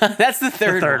 that's the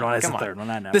third one. It's the third one.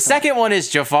 I know. The second one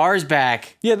is Jafar's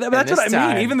back. Yeah, that's what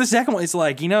I mean. Even the second one, it's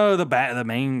like, the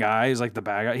main guy is like the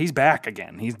bad guy. He's back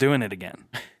again. He's doing it again.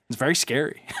 It's very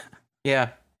scary. Yeah.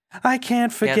 I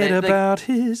can't forget about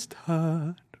his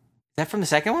touch. Is that from the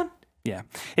second one? Yeah.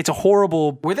 It's a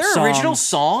horrible Were there song. original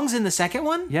songs in the second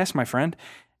one? Yes, my friend.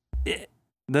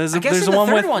 There's I guess there's in the the one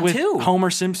third with, one, with too. Homer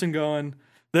Simpson going,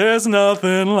 "There's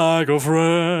nothing like a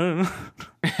friend."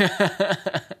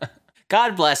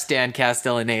 God bless Dan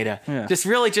Castellaneta. Yeah.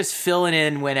 Just filling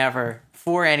in whenever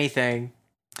for anything.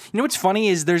 You know what's funny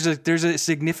is there's a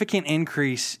significant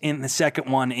increase in the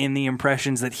second one in the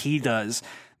impressions that he does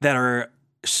that are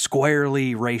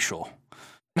squarely racial.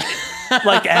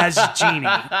 Like as Genie.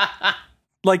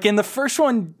 Like in the first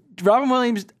one, Robin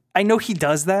Williams, I know he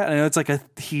does that. I know it's like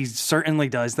he certainly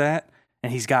does that,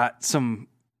 and he's got some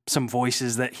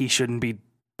voices that he shouldn't be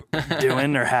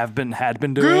doing or had been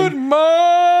doing. Good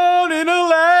morning,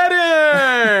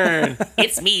 Aladdin.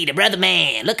 It's me, the brother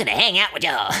man, looking to hang out with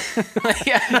y'all.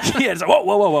 Yeah, it's like,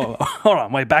 whoa. Hold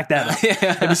on, wait, back that up.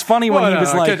 It was funny when he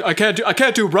was like, I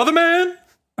can't do brother man.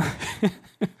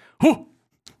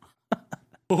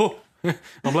 Oh,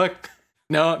 I'm black.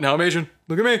 No, now I'm Asian.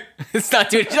 Look at me. He's not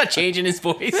changing his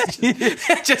voice.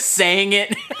 Just saying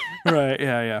it. Right,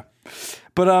 yeah.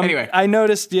 But Anyway. I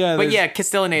noticed, But yeah,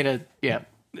 Castellaneta, yeah.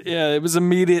 Yeah, it was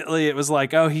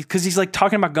like, oh, he's like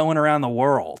talking about going around the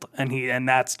world, and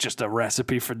that's just a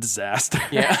recipe for disaster.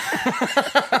 Yeah.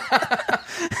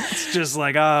 It's just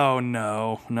like, oh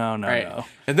no. Right.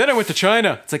 And then I went to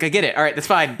China. It's like, I get it. All right, that's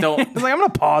fine. Don't. It's like, I'm gonna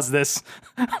pause this.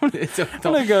 I'm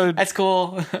gonna go That's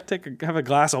cool. have a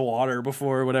glass of water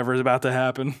before whatever is about to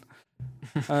happen.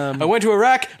 I went to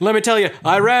Iraq. Let me tell you,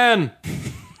 I ran.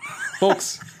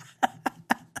 Folks.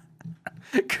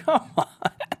 Come on.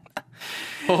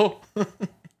 Oh.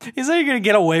 Is that you're gonna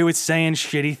get away with saying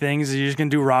shitty things? You're just gonna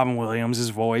do Robin Williams'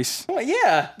 voice? Well,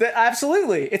 yeah,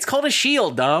 absolutely. It's called a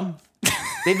shield, Dom.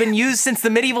 They've been used since the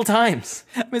medieval times.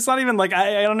 I mean, it's not even like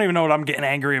I don't even know what I'm getting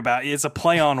angry about. It's a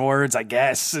play on words, I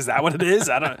guess. Is that what it is?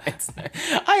 I don't.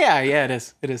 Yeah, it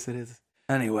is. It is.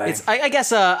 Anyway, I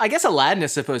guess Aladdin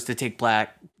is supposed to take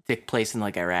place in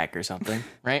like Iraq or something,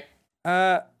 right?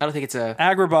 I don't think it's a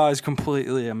Agrabah is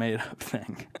completely a made up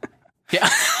thing. Yeah.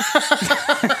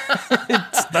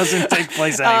 It doesn't take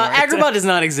place anywhere. Agrabah does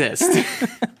not exist.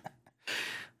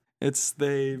 It's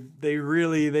they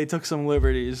took some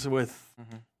liberties with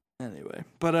anyway.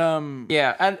 But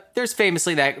yeah, and there's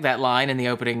famously that line in the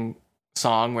opening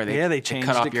song where they changed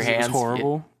cut off it your 'cause it was hands.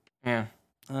 horrible. Yeah.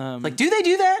 Um, Like, do they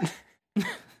do that?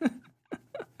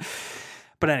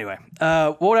 But anyway,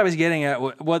 what I was getting at,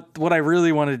 what I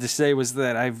really wanted to say was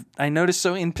that I noticed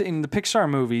in the Pixar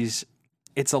movies,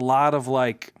 it's a lot of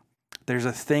like there's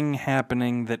a thing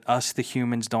happening that us the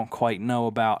humans don't quite know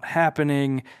about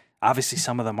happening. Obviously,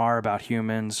 some of them are about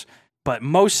humans, but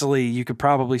mostly you could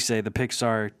probably say the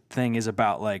Pixar thing is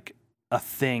about like a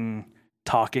thing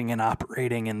talking and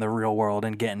operating in the real world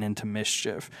and getting into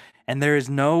mischief. And there is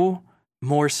no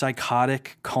more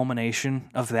psychotic culmination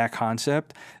of that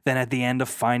concept than at the end of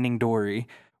Finding Dory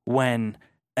when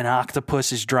an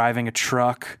octopus is driving a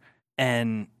truck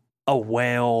and a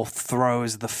whale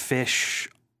throws the fish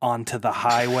onto the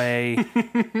highway.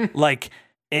 Like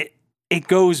it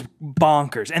goes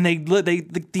bonkers. And they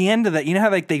the end of that, you know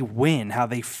how like they win, how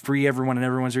they free everyone and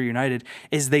everyone's reunited,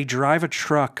 is they drive a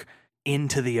truck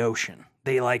into the ocean.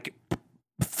 They like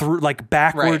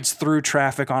backwards through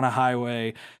traffic on a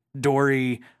highway,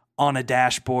 Dory on a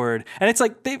dashboard. And it's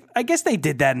like I guess they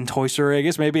did that in Toy Story. I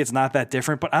guess maybe it's not that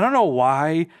different, but I don't know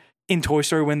why in Toy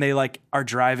Story when they like are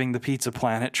driving the Pizza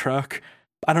Planet truck,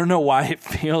 I don't know why it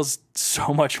feels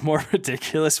so much more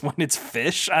ridiculous when it's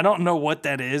fish. I don't know what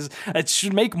that is. It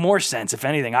should make more sense, if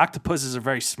anything. Octopuses are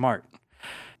very smart.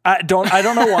 I don't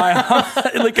know why.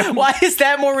 Like, why is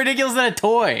that more ridiculous than a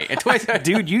toy?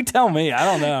 Dude, you tell me. I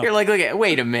don't know. You're like,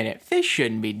 wait a minute. Fish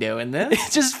shouldn't be doing this.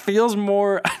 It just feels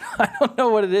more. I don't know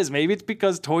what it is. Maybe it's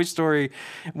because Toy Story,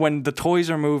 when the toys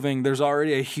are moving, there's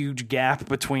already a huge gap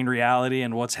between reality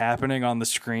and what's happening on the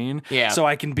screen. Yeah. So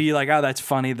I can be like, oh, that's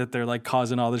funny that they're like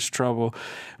causing all this trouble.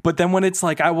 But then when it's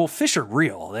like, fish are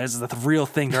real. There's the real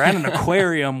thing. They're at an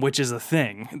aquarium, which is a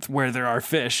thing. It's where there are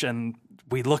fish and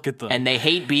we look at them. And they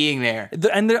hate being there.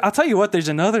 I'll tell you what, there's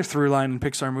another through line in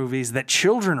Pixar movies that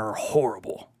children are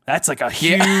horrible. That's like a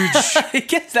huge... I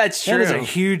guess that's true. That is a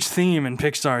huge theme in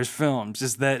Pixar's films,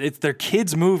 is that it's their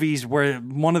kids' movies where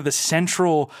one of the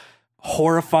central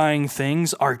horrifying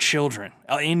things are children.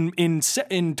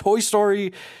 In Toy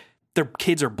Story, their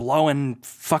kids are blowing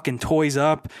fucking toys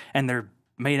up and they're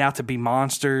made out to be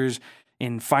monsters.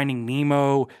 In Finding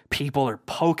Nemo, people are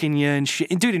poking you and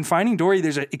shit. And dude, in Finding Dory,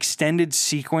 there's an extended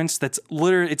sequence that's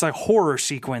literally, it's a horror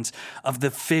sequence of the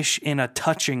fish in a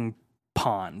touching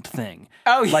pond thing.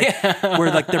 Oh, like, yeah.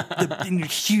 where like the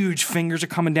huge fingers are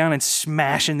coming down and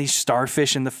smashing these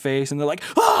starfish in the face, and they're like,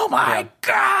 "Oh my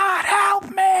God, help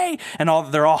me!" And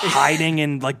they're all hiding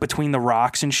in like between the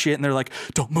rocks and shit, and they're like,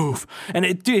 "Don't move!" And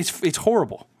it's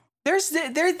horrible. There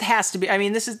has to be. I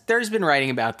mean, there's been writing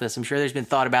about this. I'm sure there's been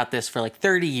thought about this for like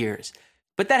 30 years,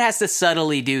 but that has to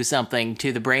subtly do something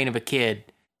to the brain of a kid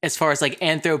as far as like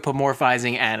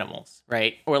anthropomorphizing animals,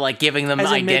 right? Or like giving them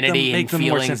identity and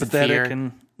feelings more sympathetic and fear.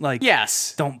 And like,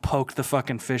 yes, don't poke the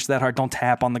fucking fish that hard. Don't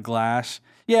tap on the glass.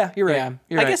 Yeah, you're right. Yeah.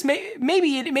 You're I right. guess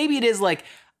maybe it is like,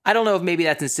 I don't know if maybe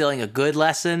that's instilling a good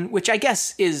lesson, which I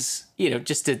guess is,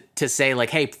 just to say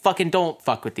like, hey, fucking don't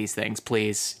fuck with these things,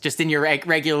 please. Just in your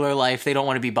regular life, they don't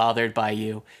want to be bothered by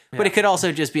you. Yeah. But it could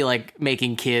also just be like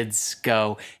making kids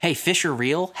go, hey, fish are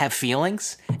real, have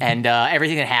feelings, and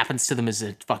everything that happens to them is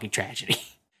a fucking tragedy.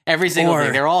 Every single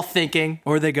thing. They're all thinking.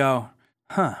 Or they go,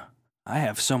 I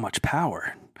have so much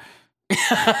power.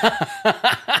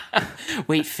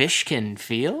 Wait, fish can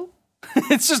feel?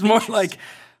 It's just more like,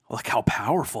 look how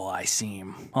powerful I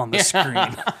seem on the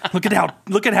screen. Look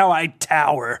at how I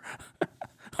tower.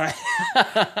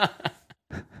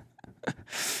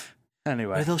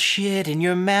 Anyway. Or they'll shit in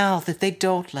your mouth if they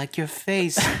don't like your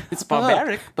face. It's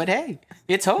barbaric, but hey,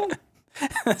 it's home.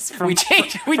 We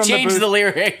changed the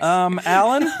lyrics.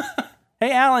 Alan?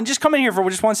 Hey, Alan, just come in here for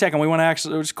just 1 second. We want to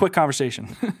just a quick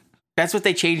conversation. That's what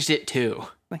they changed it to.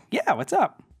 Like, yeah, what's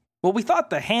up? Well, we thought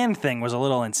the hand thing was a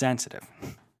little insensitive.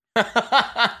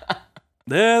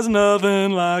 There's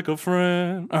nothing like a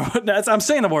friend. I'm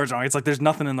saying the words wrong. It's like there's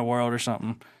nothing in the world or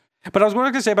something. But I was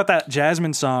going to say about that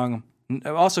Jasmine song.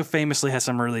 Also famously has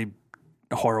some really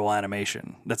horrible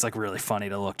animation. That's like really funny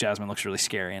to look. Jasmine looks really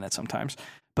scary in it sometimes.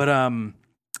 But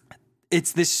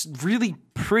it's this really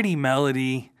pretty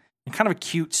melody and kind of a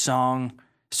cute song.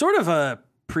 Sort of a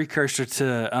precursor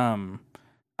to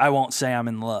I Won't Say I'm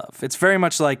in Love. It's very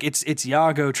much like it's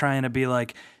Iago trying to be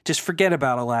like, just forget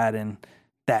about Aladdin.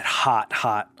 That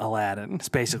hot Aladdin. It's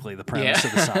basically the premise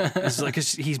of the song. It's like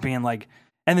he's being like,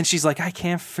 and then she's like, I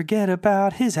can't forget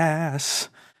about his ass.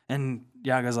 And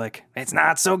Iago's like, it's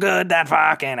not so good, that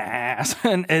fucking ass.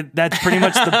 And that's pretty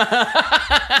much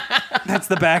that's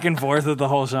the back and forth of the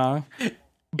whole song.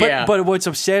 But what's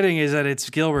upsetting is that it's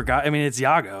Gilbert. It's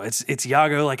Iago. It's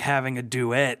Iago like having a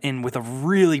duet with a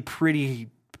really pretty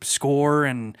score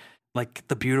and like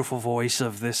the beautiful voice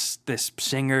of this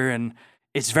singer, and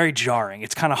it's very jarring.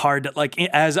 It's kind of hard to like,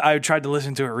 as I tried to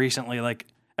listen to it recently, like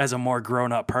as a more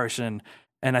grown up person,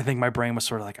 and I think my brain was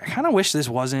sort of like, I kind of wish this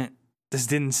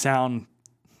didn't sound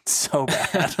so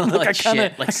bad. Like I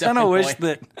kind of wish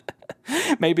that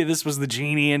maybe this was the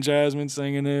genie and Jasmine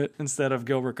singing it instead of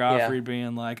Gilbert Gottfried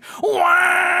being like, wah,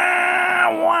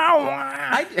 wah,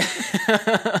 wah.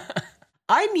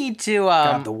 I need to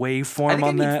God, the waveform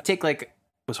on that take like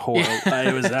was horrible.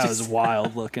 That was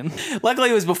wild looking. Luckily,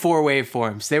 it was before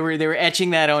waveforms. They were etching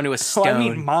that onto a stone. I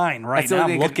mean, mine right now.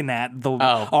 I'm looking at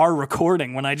our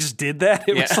recording when I just did that.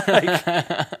 It was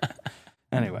like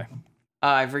anyway.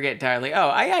 I forget entirely.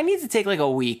 I need to take like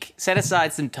a week, set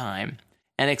aside some time,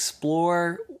 and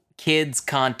explore kids'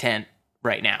 content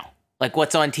right now. Like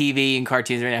what's on TV and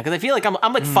cartoons right now. Because I feel like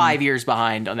I'm like 5 years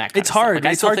behind on that kind of stuff. Hard.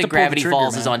 Like, I still think Gravity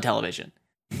Falls is on television.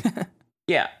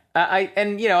 Yeah.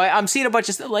 I'm seeing a bunch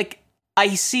of stuff. Like,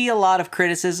 I see a lot of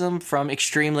criticism from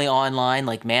extremely online,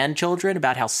 like man children,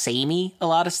 about how samey a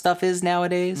lot of stuff is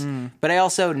nowadays. But I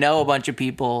also know a bunch of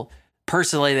people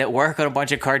personally that work on a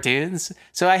bunch of cartoons.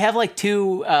 So I have like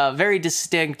two very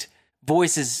distinct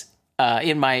voices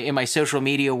in my social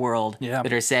media world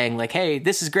that are saying like, hey,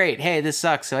 this is great. Hey, this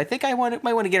sucks. So I think I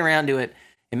might want to get around to it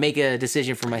and make a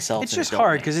decision for myself. It's just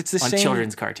hard because it's the same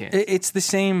children's cartoons. It's the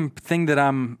same thing that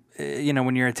I'm,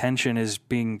 when your attention is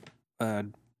being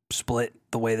split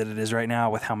the way that it is right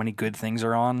now with how many good things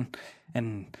are on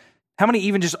and how many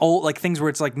even just old like things where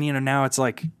it's like, now it's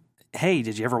like, hey,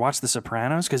 did you ever watch The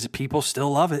Sopranos? Because people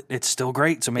still love it. It's still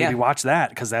great. So maybe watch that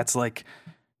because that's like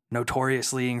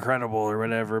notoriously incredible or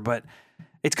whatever. But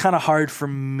it's kind of hard for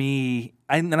me.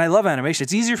 And I love animation.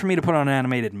 It's easier for me to put on an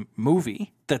animated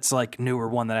movie that's like newer,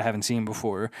 one that I haven't seen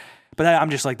before. But I'm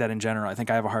just like that in general. I think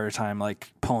I have a harder time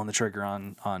like pulling the trigger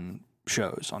on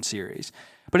shows, on series.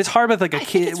 But it's hard with like a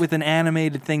kid with an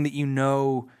animated thing that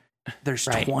there's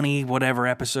 20 whatever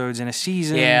episodes in a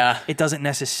season. Yeah. It doesn't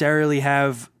necessarily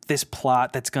have this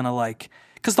plot that's going to like...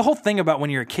 Because the whole thing about when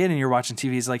you're a kid and you're watching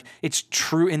TV is like, it's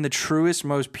true in the truest,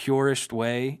 most purest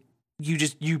way.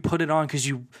 You put it on because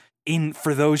you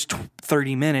for those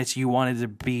 30 minutes, you wanted to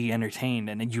be entertained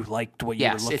and you liked what you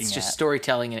were looking at. It's just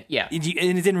storytelling. And and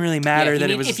it didn't really matter that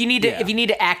it was. If you need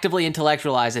to actively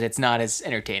intellectualize it, it's not as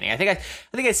entertaining. I think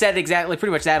I said exactly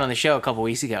pretty much that on the show a couple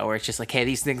weeks ago, where it's just like, hey,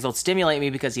 these things don't stimulate me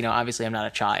because obviously I'm not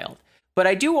a child, but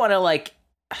I do want to like.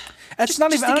 It's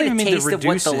not even. I don't even mean to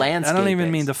reduce it. I don't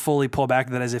even mean to fully pull back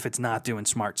that as if it's not doing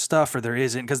smart stuff or there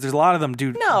isn't, because there's a lot of them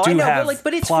do have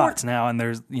but it's plots now, and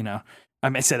there's I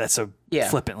may say that so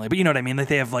flippantly, but you know what I mean. Like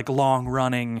they have like long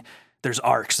running. There's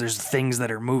arcs. There's things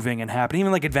that are moving and happening.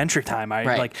 Even like Adventure Time.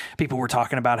 Like people were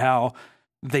talking about how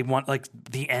they want like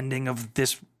the ending of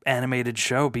this animated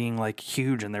show being like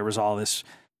huge, and there was all this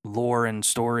lore and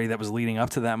story that was leading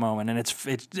up to that moment, and it's.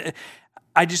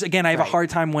 I have a hard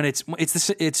time when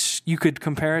it's you could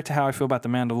compare it to how I feel about The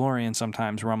Mandalorian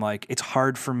sometimes, where I'm like, it's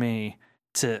hard for me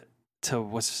to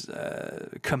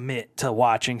commit to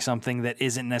watching something that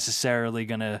isn't necessarily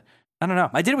gonna. I don't know.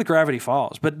 I did it with Gravity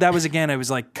Falls, but that was I was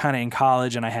like kind of in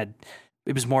college, and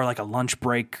it was more like a lunch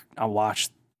break. I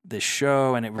watched this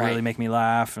show, and it really made me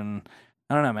laugh, and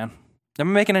I don't know, man. Am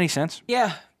I making any sense?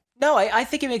 Yeah. No, I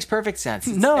think it makes perfect sense.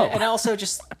 No, and also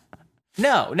just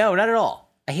no, not at all.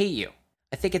 I hate you.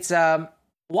 I think it's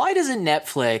why doesn't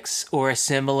Netflix or a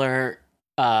similar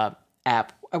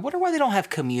app? I wonder why they don't have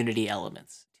community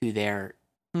elements to their,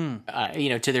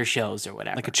 to their shows or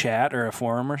whatever, like a chat or a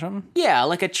forum or something. Yeah,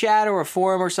 like a chat or a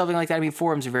forum or something like that. I mean,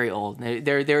 forums are very old.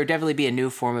 There would definitely be a new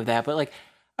form of that, but like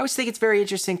I always think it's very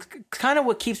interesting. Kind of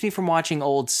what keeps me from watching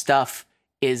old stuff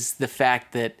is the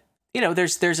fact that.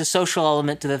 There's a social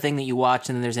element to the thing that you watch,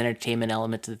 and then there's an entertainment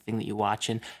element to the thing that you watch.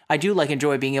 And I do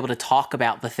enjoy being able to talk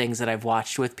about the things that I've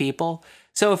watched with people.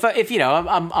 So if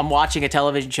I'm watching a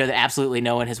television show that absolutely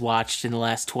no one has watched in the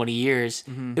last 20 years,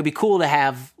 it'd be cool to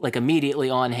have like immediately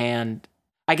on hand.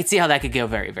 I could see how that could go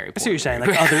very, very poorly. I see what you're saying,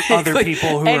 like other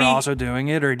people who are also doing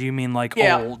it, or do you mean like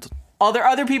old?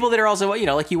 Other people that are also,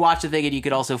 like you watch the thing and you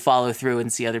could also follow through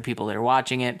and see other people that are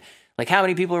watching it. Like how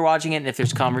many people are watching it, and if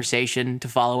there's conversation to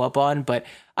follow up on. But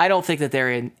I don't think that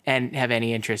they're in and have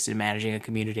any interest in managing a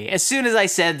community. As soon as I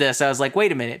said this, I was like,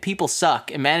 wait a minute, people suck,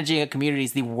 and managing a community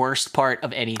is the worst part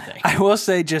of anything. I will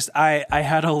say I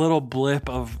had a little blip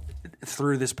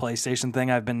through this PlayStation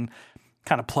thing. I've been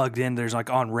kind of plugged in. There's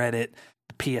like on Reddit,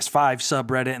 the PS5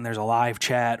 subreddit, and there's a live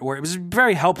chat where it was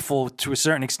very helpful to a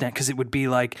certain extent, because it would be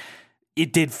like,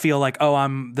 it did feel like,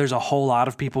 there's a whole lot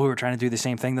of people who are trying to do the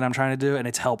same thing that I'm trying to do, and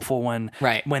it's helpful when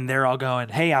they're all going,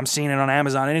 hey, I'm seeing it on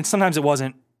Amazon, and sometimes it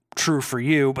wasn't true for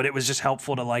you, but it was just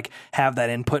helpful to like have that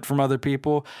input from other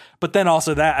people. But then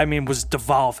also that, was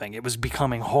devolving. It was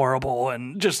becoming horrible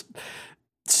and just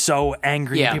so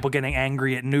angry. People getting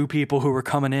angry at new people who were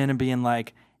coming in and being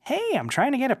like, hey, I'm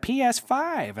trying to get a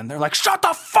PS5, and they're like, shut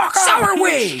the fuck up,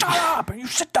 Sourweed! Shut up, and you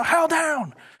sit the hell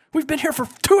down. We've been here for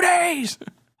 2 days.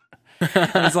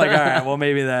 And it's like, all right, well,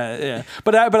 maybe that, yeah.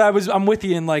 But I'm with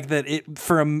you in like that. It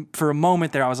for a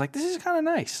moment there, I was like, this is kind of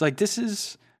nice. Like this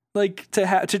is like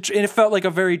and it felt like a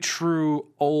very true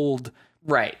old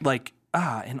like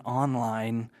an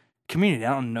online community.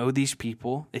 I don't know these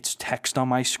people. It's text on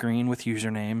my screen with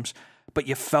usernames, but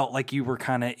you felt like you were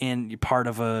kind of part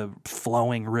of a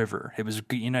flowing river. It was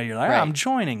you're like, I'm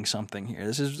joining something here.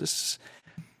 This is.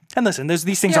 And listen,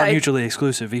 these things aren't mutually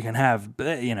exclusive. You can have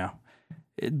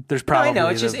there's probably no,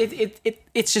 I know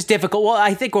it's just difficult. Well,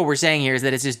 I think what we're saying here is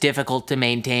that it's just difficult to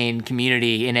maintain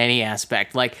community in any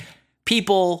aspect. Like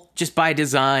people, just by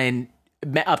design,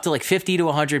 up to like 50 to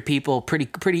 100 people,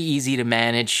 pretty easy to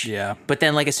manage. Yeah. But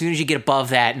then like as soon as you get above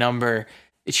that number,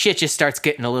 shit just starts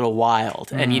getting a little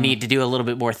wild, and you need to do a little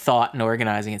bit more thought in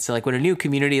organizing it. So like when a new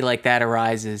community like that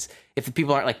arises, if the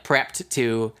people aren't like prepped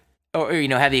to. Or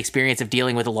have the experience of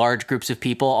dealing with large groups of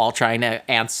people all trying to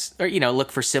answer, or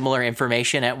look for similar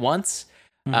information at once,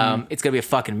 it's gonna be a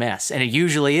fucking mess, and it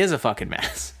usually is a fucking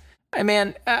mess. I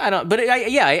don't. But I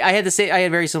had a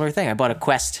very similar thing. I bought a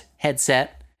Quest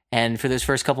headset, and for those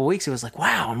first couple of weeks, it was like,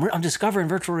 wow, I'm discovering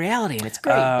virtual reality, and it's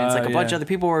great. And it's like a bunch of other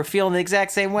people were feeling the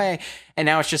exact same way, and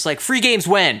now it's just like free games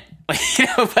when,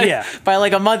 by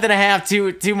like a month and a half,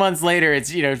 2 months later,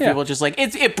 it's people just like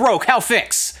it broke. How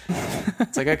fix?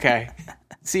 It's like, okay,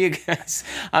 see you guys.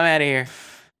 I'm out of here.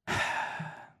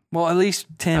 Well, at least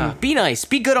Tim, be nice,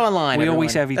 be good online. We everyone.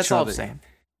 always have each that's other. All I'm saying.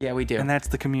 Yeah, we do, and that's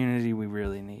the community we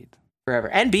really need forever.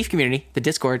 And Beef community, the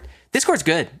Discord. Discord's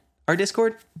good. Our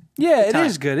Discord. Yeah, it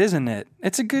is good, isn't it?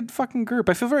 It's a good fucking group.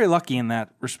 I feel very lucky in that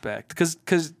respect because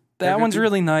that one's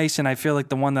really nice, and I feel like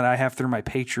the one that I have through my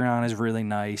Patreon is really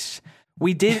nice.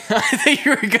 We did. I think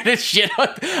you were gonna shit on.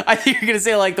 I think you're gonna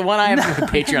say like the one I have through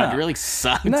Patreon really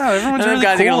sucks. No, everyone's really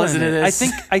guys cool. Are gonna listen to this.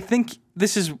 I think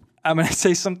this is. I'm gonna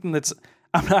say something that's.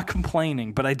 I'm not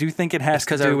complaining, but I do think it has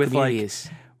to do with like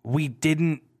we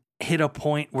didn't hit a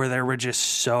point where there were just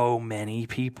so many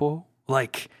people.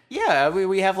 Like, yeah,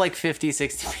 we have like 50,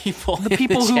 60 people. The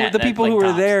people who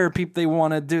are there, they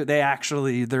want to do.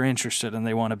 They're interested and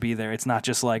they want to be there. It's not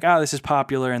just like, oh, this is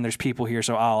popular and there's people here,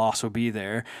 so I'll also be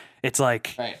there. It's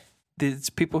like, it's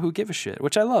people who give a shit,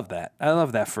 which I love that. I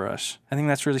love that for us. I think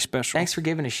that's really special. Thanks for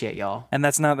giving a shit, y'all. And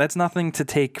that's nothing to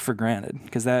take for granted,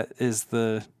 because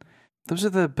those are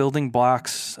the building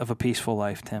blocks of a peaceful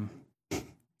life, Tim.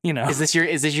 You know, is this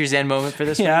your Zen moment for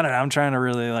this? Yeah, I don't know. I'm trying to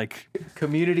really like.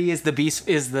 Community is the beast.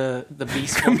 Is the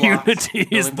beast. Community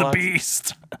is the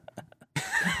beast.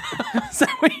 Is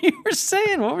that what you were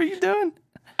saying? What were you doing?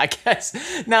 I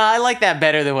guess. No, I like that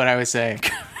better than what I was saying.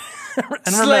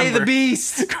 And slay the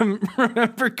beast.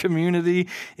 Remember, community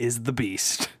is the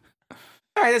beast.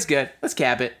 All right, that's good. Let's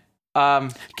cap it.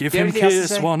 Give him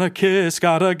kiss, wanna kiss,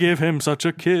 gotta give him such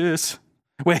a kiss.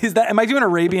 Wait, am I doing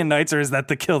Arabian Nights or is that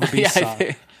the Kill the Beast song?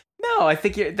 No, I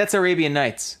think that's Arabian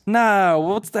Nights.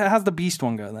 No, how's the Beast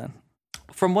one go then?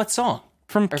 From what song?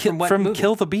 From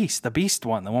Kill the Beast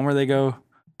one, the one where they go.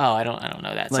 Oh, I don't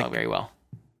know that song very well.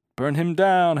 Burn him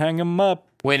down, hang him up.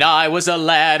 When I was a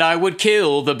lad, I would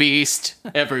kill the beast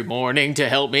every morning to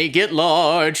help me get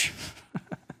large.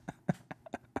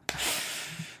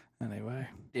 Anyway,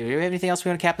 do we have anything else we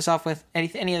want to cap us off with?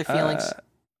 Any other feelings?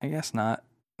 I guess not.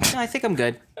 No, I think I'm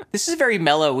good. This is a very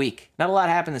mellow week. Not a lot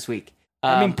happened this week.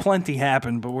 I mean, plenty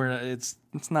happened, but it's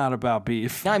not about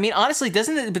beef. No, I mean, honestly,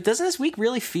 doesn't this week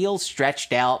really feel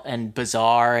stretched out and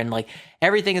bizarre and like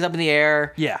everything is up in the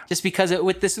air? Yeah. Just because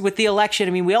with the election,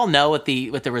 I mean, we all know what the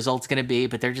result's going to be,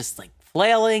 but they're just like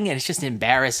flailing and it's just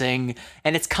embarrassing,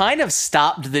 and it's kind of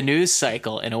stopped the news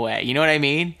cycle in a way. You know what I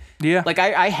mean? Yeah. Like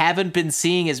I haven't been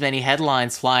seeing as many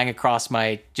headlines flying across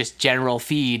my just general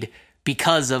feed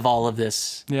because of all of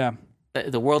this. Yeah.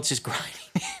 The world's just grinding,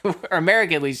 or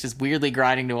America at least, just weirdly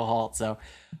grinding to a halt. So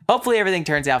hopefully everything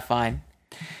turns out fine.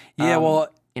 Yeah,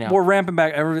 we're ramping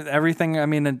back everything. I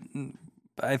mean,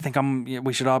 I think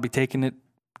we should all be taking it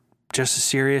just as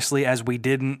seriously as we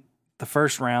didn't the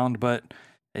first round, but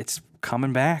it's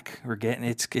coming back. We're getting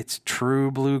it's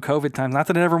true blue COVID times. Not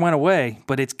that it ever went away,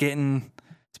 but it's becoming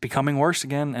worse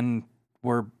again, and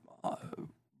we're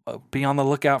be on the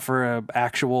lookout for an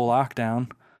actual lockdown.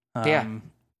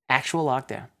 Actual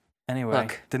lockdown. Anyway,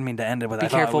 look, didn't mean to end it with that.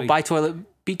 Be careful. Buy toilet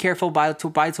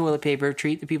paper.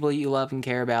 Treat the people you love and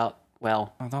care about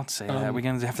well. Oh, don't say that. We're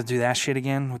gonna have to do that shit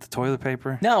again with the toilet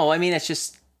paper. No, I mean it's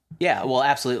just well,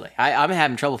 absolutely. I'm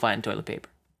having trouble finding toilet paper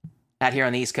out here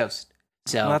on the East Coast.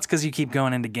 So that's because you keep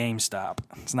going into GameStop.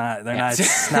 It's not. They're not.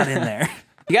 It's not in there.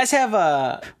 You guys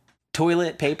have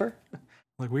toilet paper?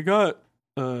 Like we got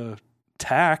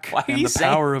tack and the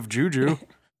power of juju.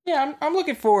 Yeah, I'm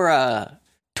looking for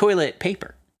toilet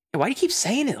paper. Why do you keep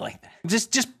saying it like that?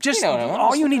 Just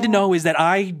all you need to know is that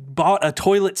I bought a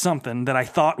toilet something that I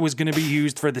thought was going to be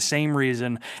used for the same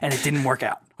reason, and it didn't work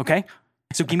out, okay?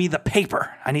 So give me the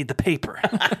paper. I need the paper.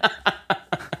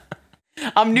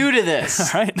 I'm new to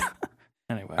this. All right.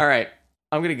 Anyway. All right.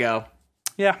 I'm going to go.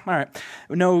 Yeah, all right.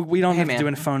 No, we don't have to do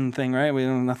a phone thing, right? We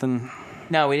don't nothing.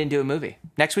 No, we didn't do a movie.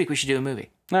 Next week we should do a movie.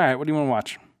 All right, what do you want to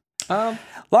watch?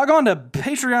 Log on to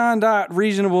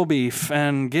patreon.reasonablebeef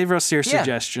and give us your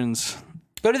suggestions.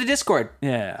 Go to the Discord.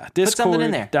 Yeah, Discord. Put something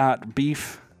in there.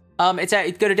 .beef. Go to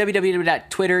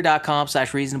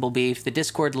www.twitter.com/reasonablebeef. The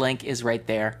Discord link is right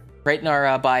there, right in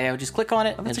our bio. Just click on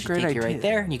it, and it'll take you right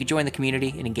there. And you can join the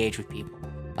community and engage with people.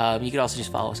 You can also just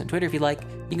follow us on Twitter if you'd like.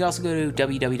 You can also go to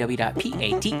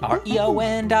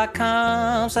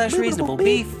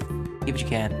www.patreon.com/reasonablebeef. Give what you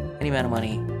can. Any amount of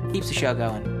money keeps the show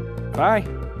going. Bye.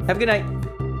 Have a good night.